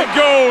does it.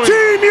 Going.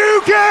 Team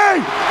UK.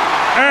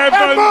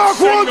 Evan and Mark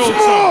Singleton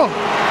once more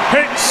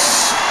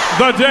hits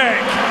the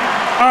deck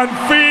And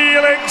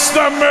Felix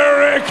the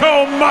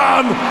Miracle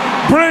Man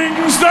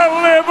brings the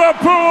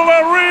Liverpool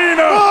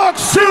Arena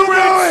to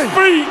its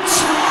feet.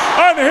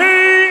 And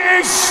he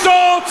is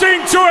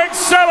starting to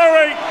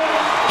accelerate.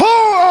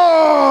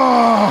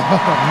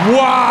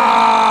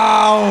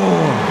 Wow!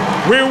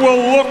 We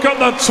will look at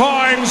the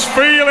times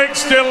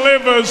Felix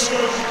delivers.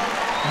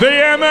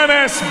 The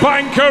M&S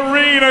Bank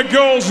Arena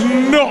goes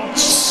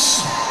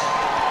nuts.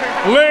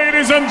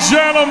 Ladies and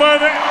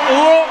gentlemen,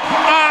 look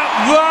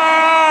at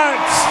that.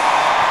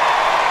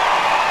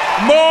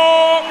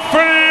 Mark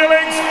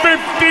Felix,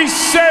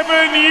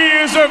 57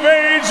 years of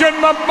age, and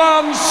my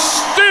man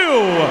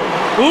still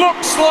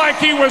looks like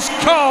he was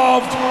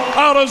carved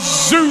out of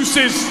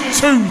Zeus's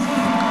tooth.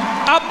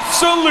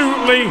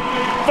 Absolutely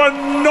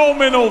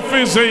phenomenal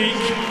physique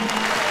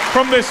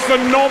from this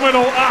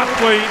phenomenal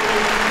athlete.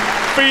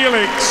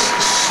 Felix,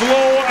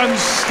 slow and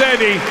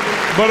steady,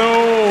 but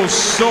oh,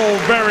 so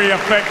very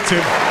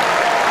effective.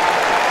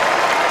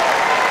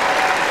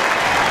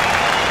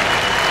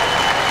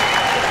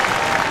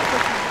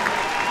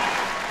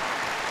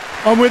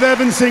 I'm with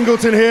Evan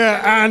Singleton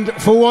here, and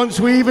for once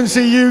we even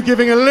see you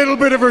giving a little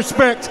bit of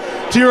respect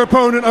to your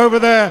opponent over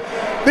there.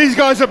 These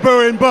guys are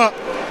booing, but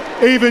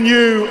even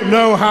you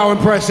know how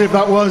impressive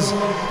that was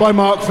by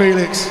Mark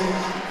Felix.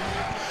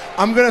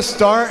 I'm gonna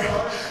start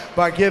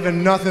by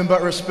giving nothing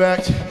but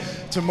respect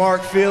to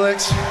Mark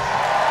Felix.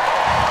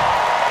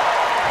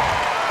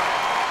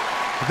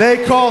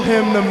 They call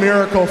him the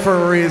Miracle for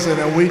a reason,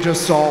 and we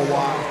just saw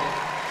why.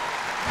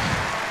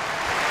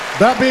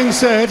 That being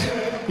said,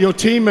 your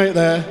teammate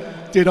there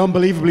did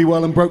unbelievably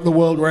well and broke the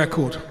world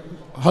record.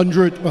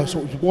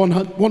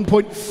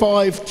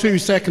 1.52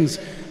 seconds.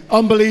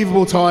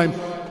 Unbelievable time.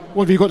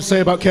 What have you got to say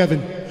about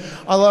Kevin?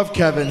 I love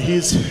Kevin.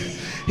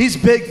 He's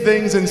big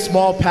things in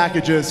small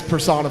packages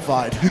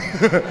personified.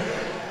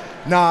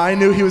 Nah, I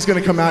knew he was going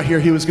to come out here.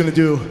 He was going to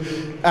do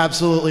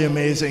absolutely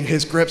amazing.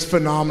 His grip's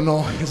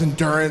phenomenal. His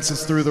endurance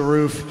is through the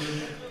roof.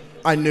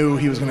 I knew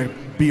he was going to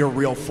be a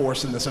real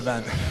force in this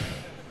event.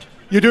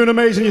 You're doing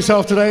amazing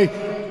yourself today.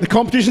 The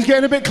competition's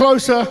getting a bit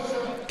closer.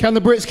 Can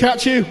the Brits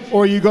catch you,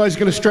 or are you guys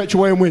going to stretch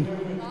away and win?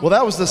 Well,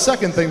 that was the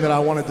second thing that I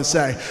wanted to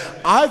say.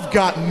 I've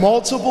got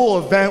multiple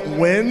event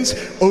wins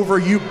over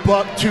you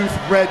buck-toothed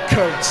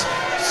redcoats.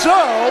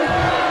 So,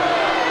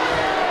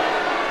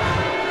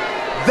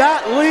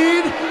 that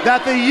lead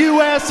that the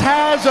US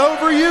has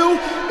over you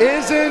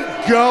isn't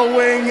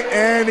going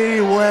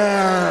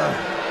anywhere.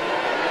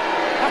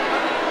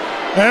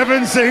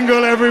 Evan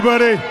Single,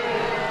 everybody.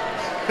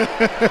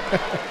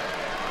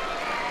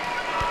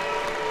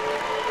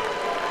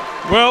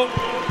 Well,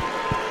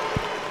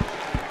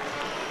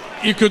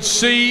 you could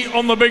see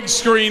on the big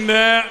screen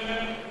there,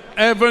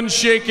 Evan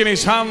shaking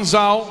his hands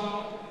out,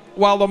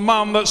 while the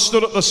man that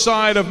stood at the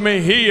side of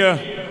me here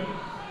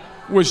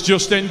was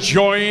just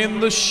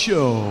enjoying the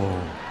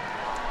show.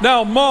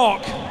 Now,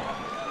 Mark,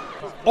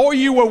 are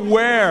you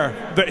aware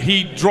that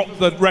he dropped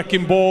the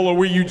wrecking ball, or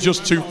were you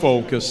just too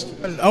focused?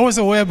 I was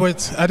aware,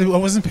 but I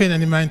wasn't paying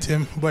any mind to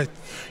him. But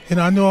you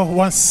know, I know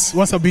once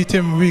I beat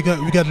him, we got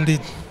the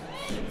lead.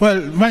 Well,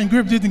 my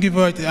grip didn't give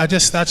out. I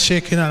just started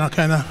shaking, and I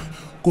kind of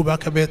go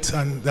back a bit,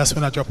 and that's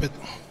when I drop it.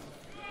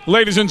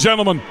 Ladies and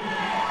gentlemen,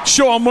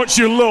 show how much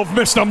you love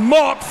Mr.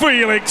 Mark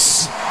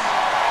Felix.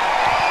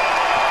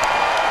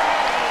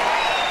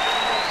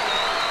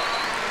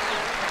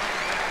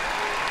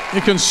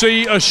 You can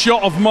see a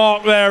shot of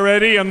Mark there,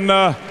 Eddie, and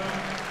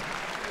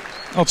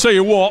I'll tell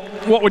you what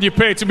would you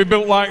pay to be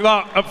built like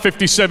that at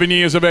 57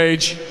 years of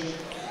age?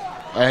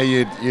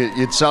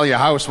 You'd sell your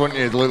house, wouldn't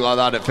you, to look like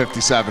that at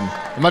 57?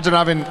 Imagine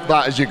having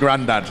that as your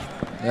granddad,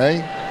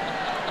 eh?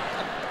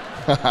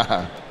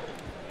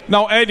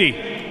 Now, Eddie,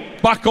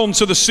 back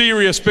onto the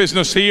serious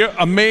business here.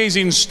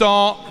 Amazing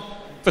start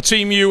for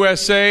Team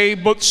USA,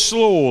 but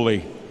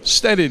slowly,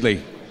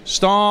 steadily,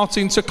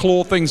 starting to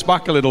claw things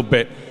back a little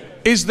bit.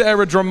 Is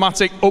there a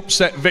dramatic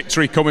upset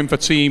victory coming for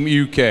Team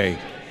UK?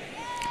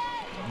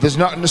 It's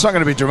not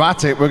going to be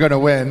dramatic. We're going to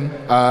win.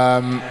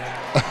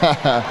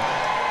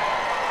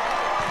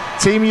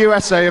 Team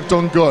USA have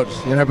done good,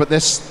 you know, but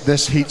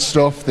this heat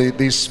stuff,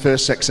 these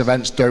first 6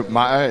 events don't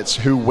matter. It's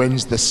who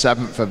wins the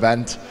 7th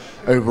event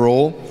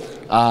overall,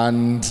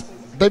 and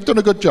they've done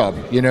a good job.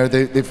 You know,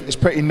 it's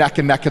pretty neck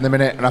and neck in the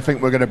minute, and I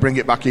think we're going to bring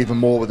it back even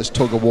more with this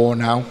tug of war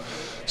now.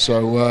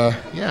 So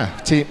yeah,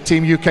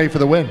 Team UK for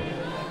the win.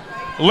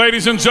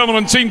 Ladies and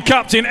gentlemen, team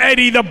captain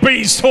Eddie the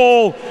Beast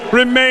Hall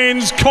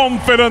remains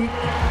confident.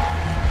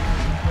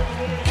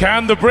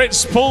 Can the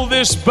Brits pull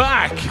this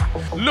back?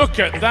 Look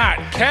at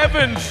that,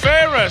 Kevin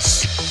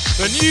Ferris,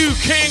 the new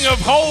king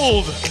of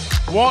hold.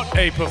 What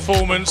a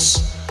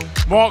performance.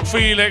 Mark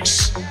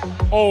Felix,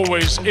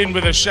 always in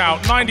with a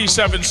shout.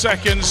 97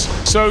 seconds.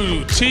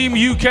 So Team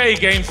UK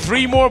gained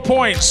 3 more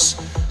points.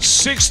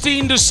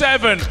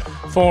 16-7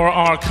 for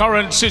our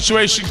current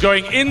situation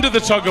going into the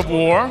tug of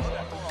war.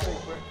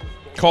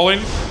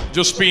 Colin,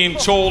 just being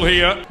told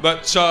here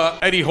that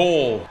Eddie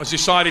Hall has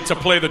decided to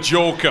play the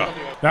Joker.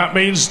 That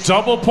means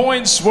double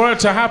points were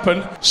to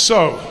happen.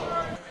 So,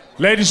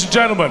 ladies and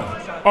gentlemen,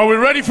 are we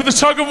ready for the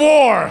tug of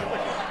war?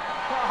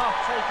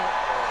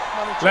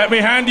 Let me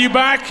hand you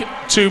back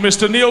to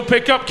Mr. Neil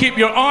Pickup. Keep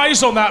your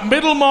eyes on that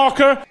middle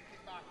marker.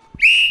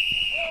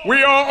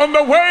 We are on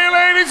the way,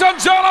 ladies and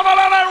gentlemen,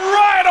 and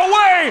right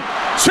away,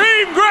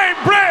 Team Great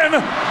Britain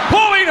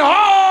pulling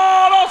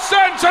hard on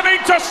center,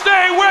 need to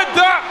stay with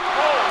that,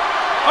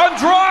 and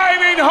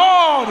driving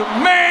hard,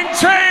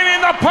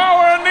 maintaining the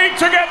power, and need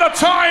to get the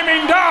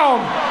timing down.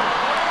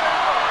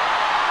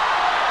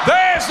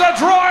 There's the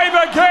drive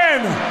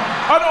again,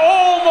 and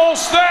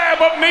almost there,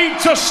 but need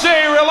to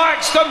stay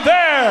relaxed, and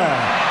there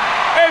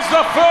is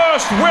the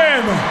first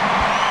win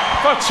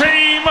for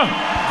Team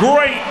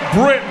Great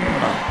Britain.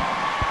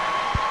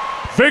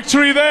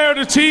 Victory there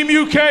to Team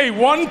UK,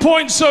 1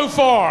 point so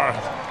far.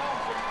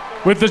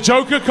 With the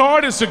Joker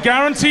card, it's a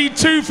guaranteed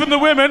 2 from the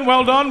women.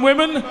 Well done,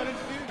 women.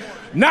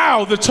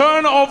 Now, the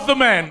turn of the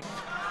men.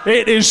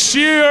 It is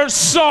sheer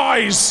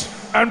size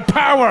and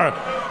power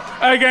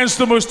against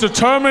the most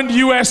determined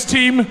US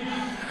team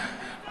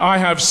I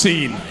have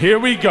seen. Here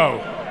we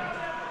go.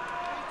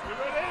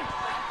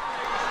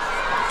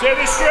 Take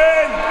the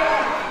string.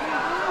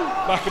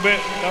 Back a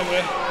bit, that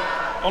way.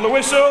 On the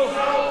whistle.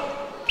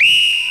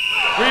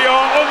 We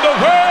are on the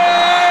way,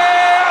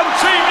 and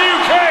Team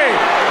UK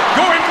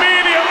go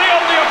immediately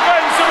on the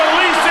offensive. At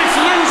least it's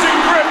losing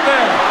grip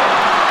there.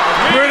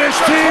 British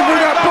team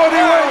with that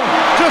body weight,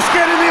 just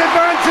getting the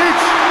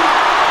advantage.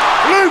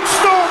 Luke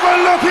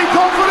Stoltman looking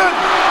confident,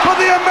 but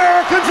the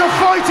Americans are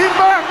fighting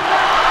back.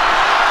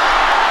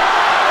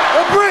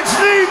 The Brits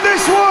need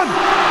this one.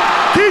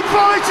 Keep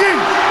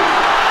fighting.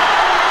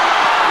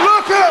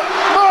 Look at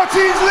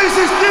Martin's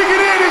Licis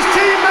digging in, his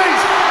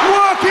teammates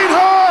working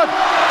hard.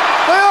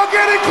 They are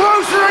getting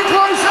closer and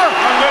closer.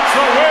 And it's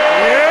a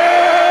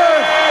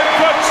win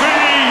for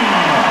Team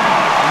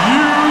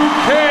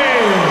UK.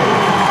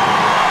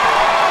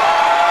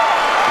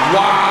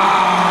 Wow.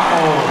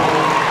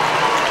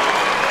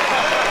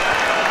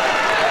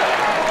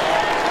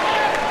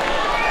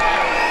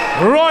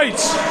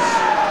 Right.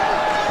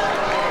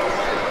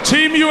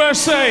 Team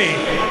USA.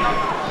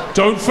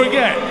 Don't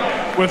forget,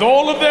 with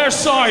all of their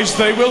size,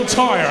 they will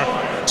tire.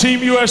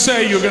 Team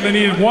USA, you're going to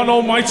need one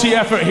almighty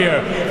effort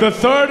here. The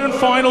third and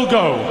final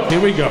go. Here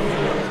we go.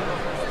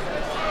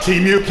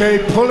 Team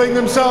UK pulling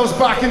themselves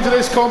back into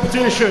this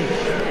competition.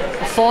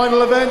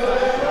 Final event,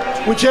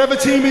 whichever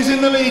team is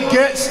in the lead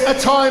gets a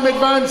time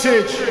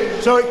advantage.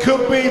 So it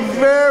could be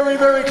very,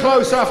 very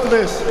close after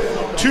this.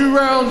 2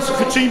 rounds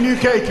for Team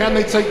UK. Can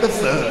they take the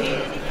third?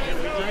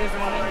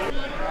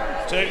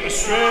 Take the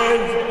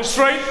string.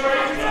 Straight.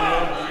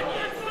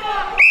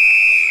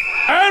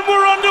 And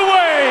we're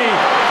underway.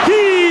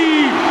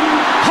 Heave.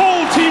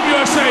 Hold, Team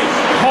USA.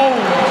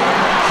 Hold.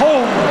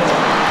 Hold.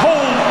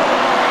 Hold.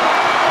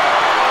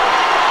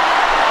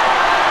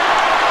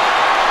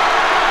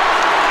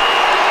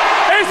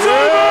 It's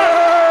over.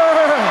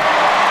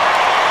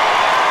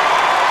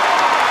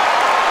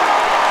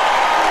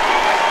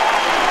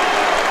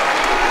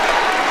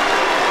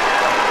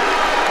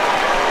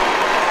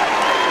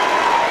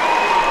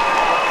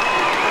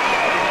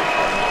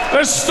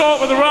 Let's start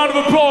with a round of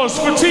applause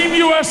for Team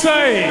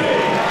USA.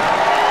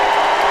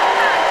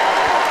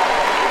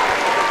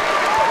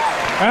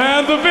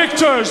 And the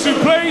victors who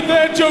played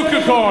their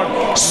Joker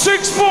card.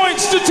 6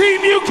 points to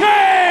Team UK!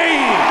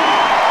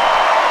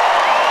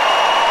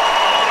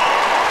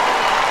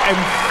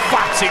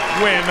 Emphatic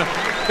win.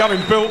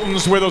 Gavin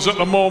Bilton's with us at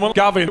the moment.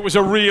 Gavin, it was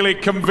a really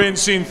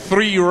convincing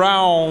 3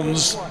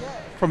 rounds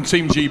from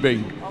Team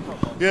GB.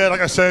 Yeah,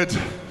 like I said,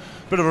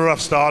 bit of a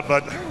rough start,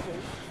 but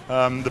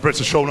the Brits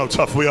have shown how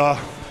tough we are.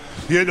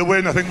 Here to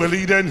win, I think we're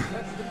leading.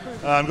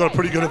 We've got a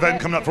pretty good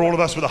event coming up for all of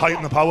us with the height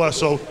and the power.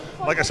 So,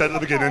 like I said at the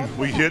beginning,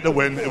 we're here to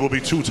win. It will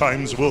be 2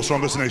 times World's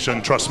Strongest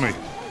Nation, trust me.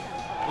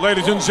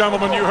 Ladies and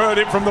gentlemen, you heard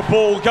it from the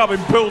bull, Gavin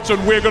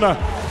Bilton. We're going to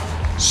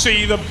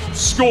see the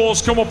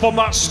scores come up on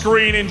that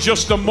screen in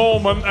just a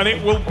moment, and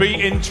it will be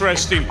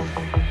interesting.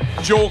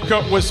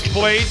 Joker was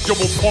played,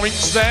 double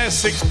points there,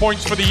 6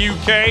 points for the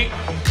UK.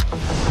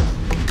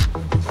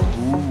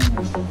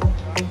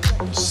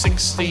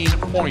 16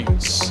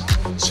 points,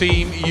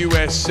 Team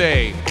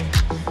USA.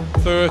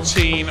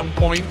 13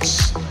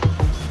 points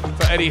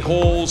for Eddie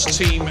Hall's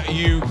Team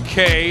UK.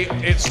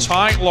 It's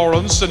tight,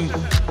 Lawrence, and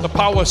the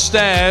power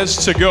stairs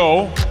to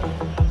go.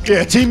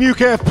 Yeah, Team UK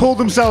have pulled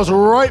themselves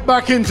right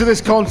back into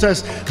this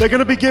contest. They're going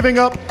to be giving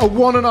up a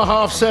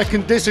 1.5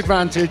 second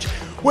disadvantage,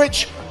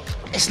 which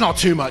it's not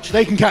too much.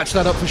 They can catch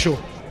that up for sure.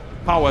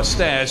 Power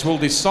stairs will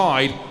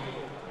decide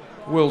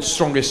World's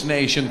Strongest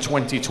Nation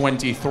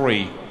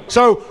 2023.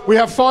 So we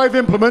have 5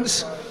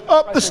 implements,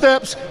 up the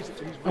steps,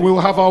 and we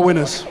will have our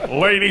winners.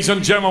 Ladies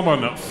and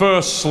gentlemen,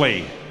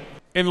 firstly,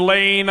 in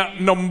lane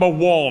number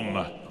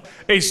 1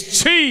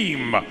 is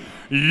Team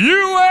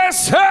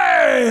USA!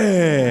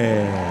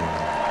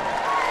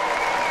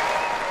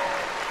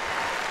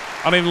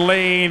 And in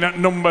lane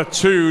number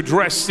 2,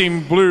 dressed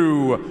in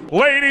blue,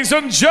 ladies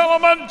and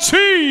gentlemen,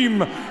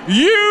 Team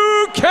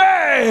UK!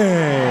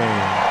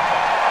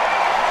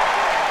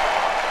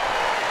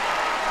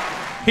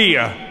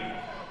 Here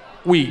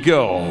we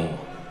go.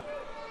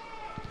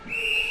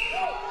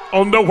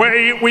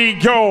 Underway we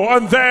go,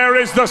 and there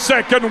is the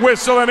second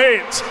whistle, and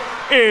it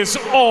is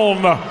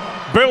on.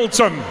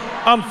 Bilton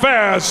and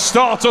Fairs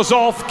start us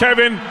off.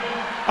 Kevin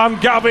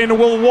and Gavin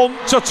will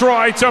want to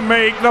try to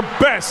make the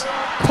best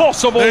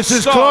possible start. This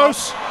is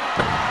close.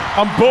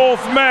 And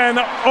both men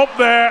up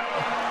there.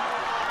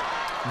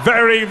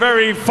 Very,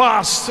 very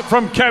fast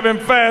from Kevin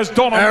Fairs.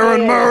 Donna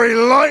Erin Moore. Murray,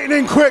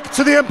 lightning quick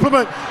to the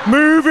implement,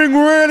 moving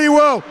really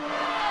well.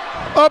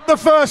 Up the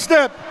first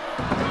step.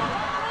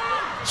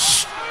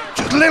 Just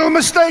a little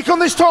mistake on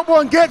this top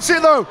one, gets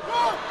it though.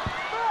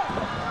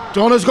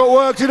 Donna's got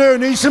work to do,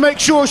 needs to make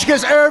sure she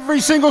gets every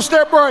single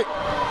step right.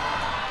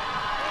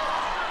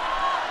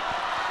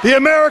 The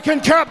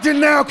American captain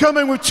now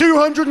coming with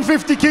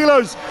 250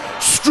 kilos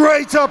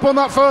straight up on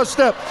that first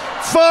step.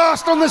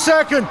 Fast on the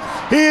second.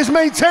 He is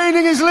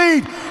maintaining his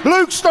lead.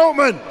 Luke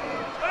Stoltman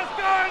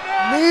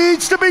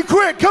needs to be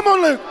quick. Come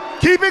on, Luke.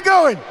 Keep it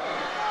going.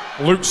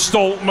 Luke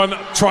Stoltman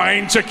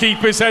trying to keep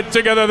his head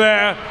together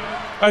there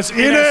as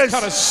Inez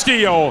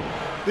Carrasquillo.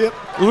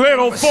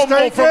 Little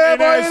fumble from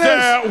Inez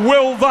there.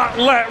 Will that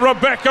let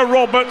Rebecca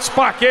Roberts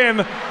back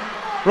in?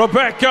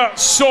 Rebecca,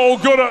 so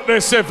good at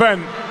this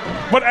event.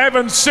 But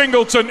Evan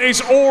Singleton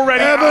is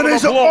already Evan out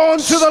is of the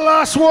blocks. on to the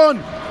last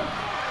one.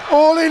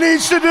 All he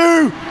needs to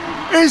do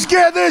is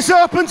get this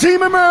up, and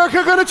Team America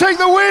are going to take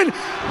the win.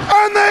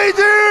 And they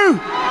do!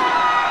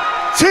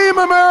 Team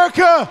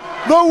America,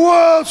 the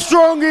world's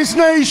strongest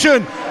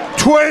nation,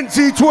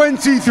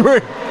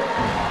 2023.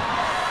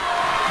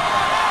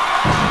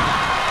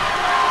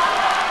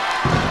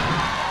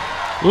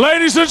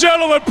 Ladies and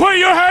gentlemen, put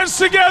your hands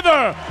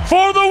together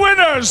for the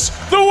winners,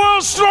 the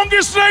world's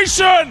strongest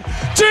nation,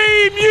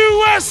 Team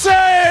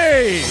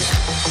USA!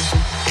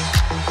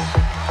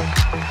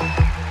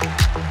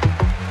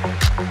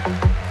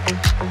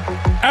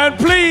 And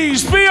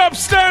please be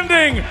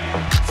upstanding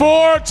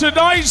for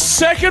tonight's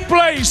second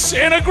place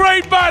in a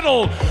great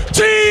battle,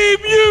 Team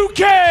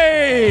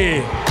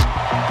UK!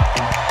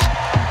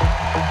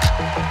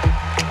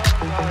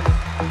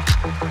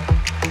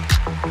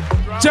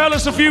 Tell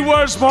us a few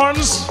words,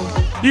 Martins.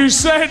 You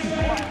said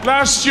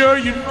last year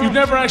you've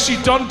never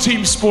actually done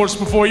team sports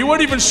before. You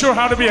weren't even sure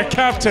how to be a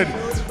captain.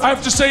 I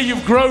have to say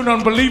you've grown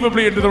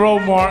unbelievably into the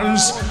role,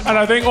 Martins, and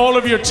I think all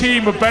of your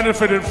team have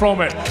benefited from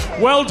it.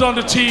 Well done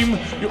to Team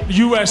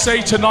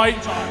USA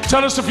tonight.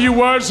 Tell us a few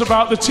words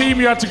about the team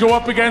you had to go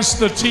up against,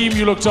 the team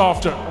you looked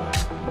after.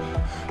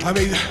 I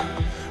mean,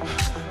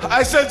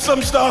 I said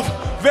some stuff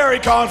very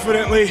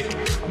confidently,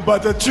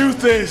 but the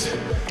truth is,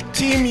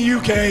 Team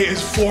UK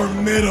is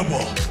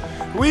formidable.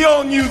 We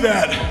all knew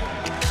that.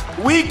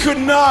 We could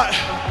not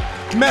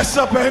mess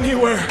up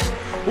anywhere.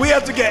 We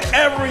had to get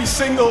every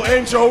single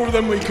inch over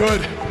them we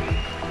could.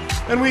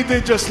 And we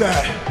did just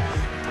that.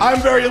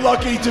 I'm very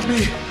lucky to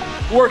be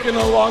working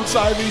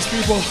alongside these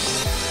people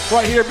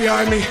right here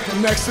behind me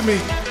and next to me.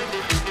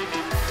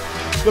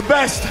 The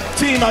best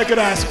team I could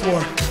ask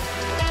for.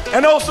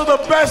 And also the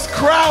best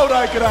crowd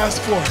I could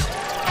ask for.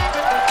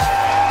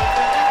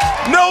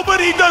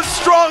 Nobody does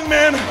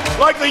strongman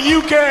like the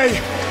UK.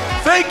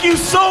 Thank you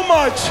so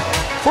much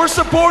for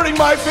supporting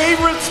my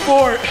favorite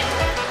sport.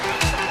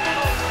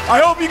 I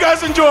hope you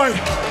guys enjoyed.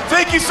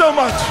 Thank you so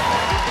much.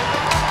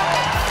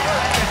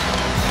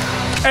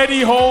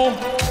 Eddie Hall,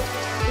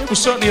 it was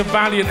certainly a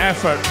valiant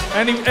effort.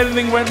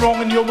 Anything went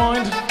wrong in your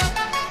mind?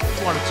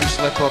 One or two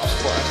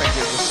slip-ups, but I think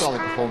it was a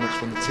solid performance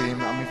from the team.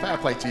 I mean, fair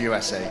play to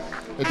USA.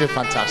 They did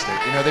fantastic.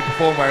 You know, they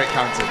performed where it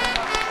counted.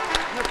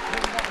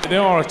 They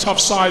are a tough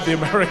side, the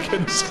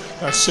Americans.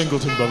 That's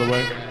Singleton, by the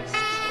way.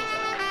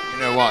 You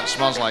know what? It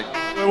smells like...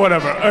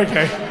 Whatever,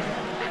 okay.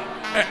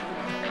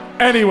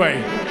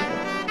 Anyway,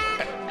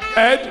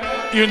 Ed,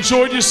 you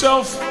enjoyed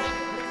yourself?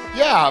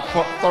 Yeah,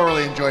 I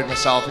thoroughly enjoyed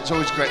myself. It's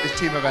always great. These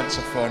team events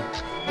are fun.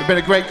 We've been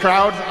a great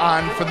crowd,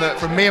 and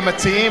from me and my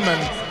team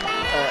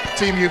and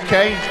Team UK,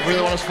 I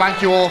really want to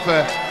thank you all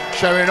for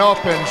showing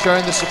up and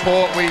showing the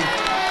support.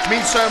 It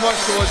means so much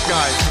to us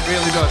guys, it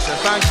really does. So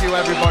thank you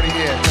everybody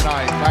here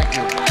tonight. Thank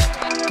you.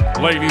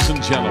 Ladies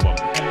and gentlemen,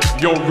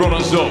 your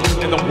runners-up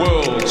in the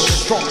world's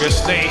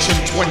strongest nation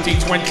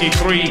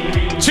 2023,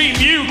 Team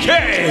UK.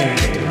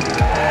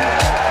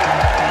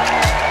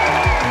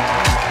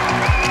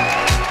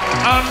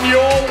 And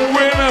your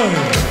winners,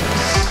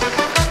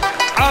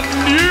 a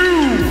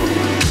new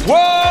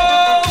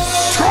World's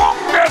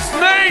Strongest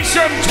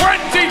Nation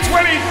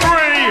 2023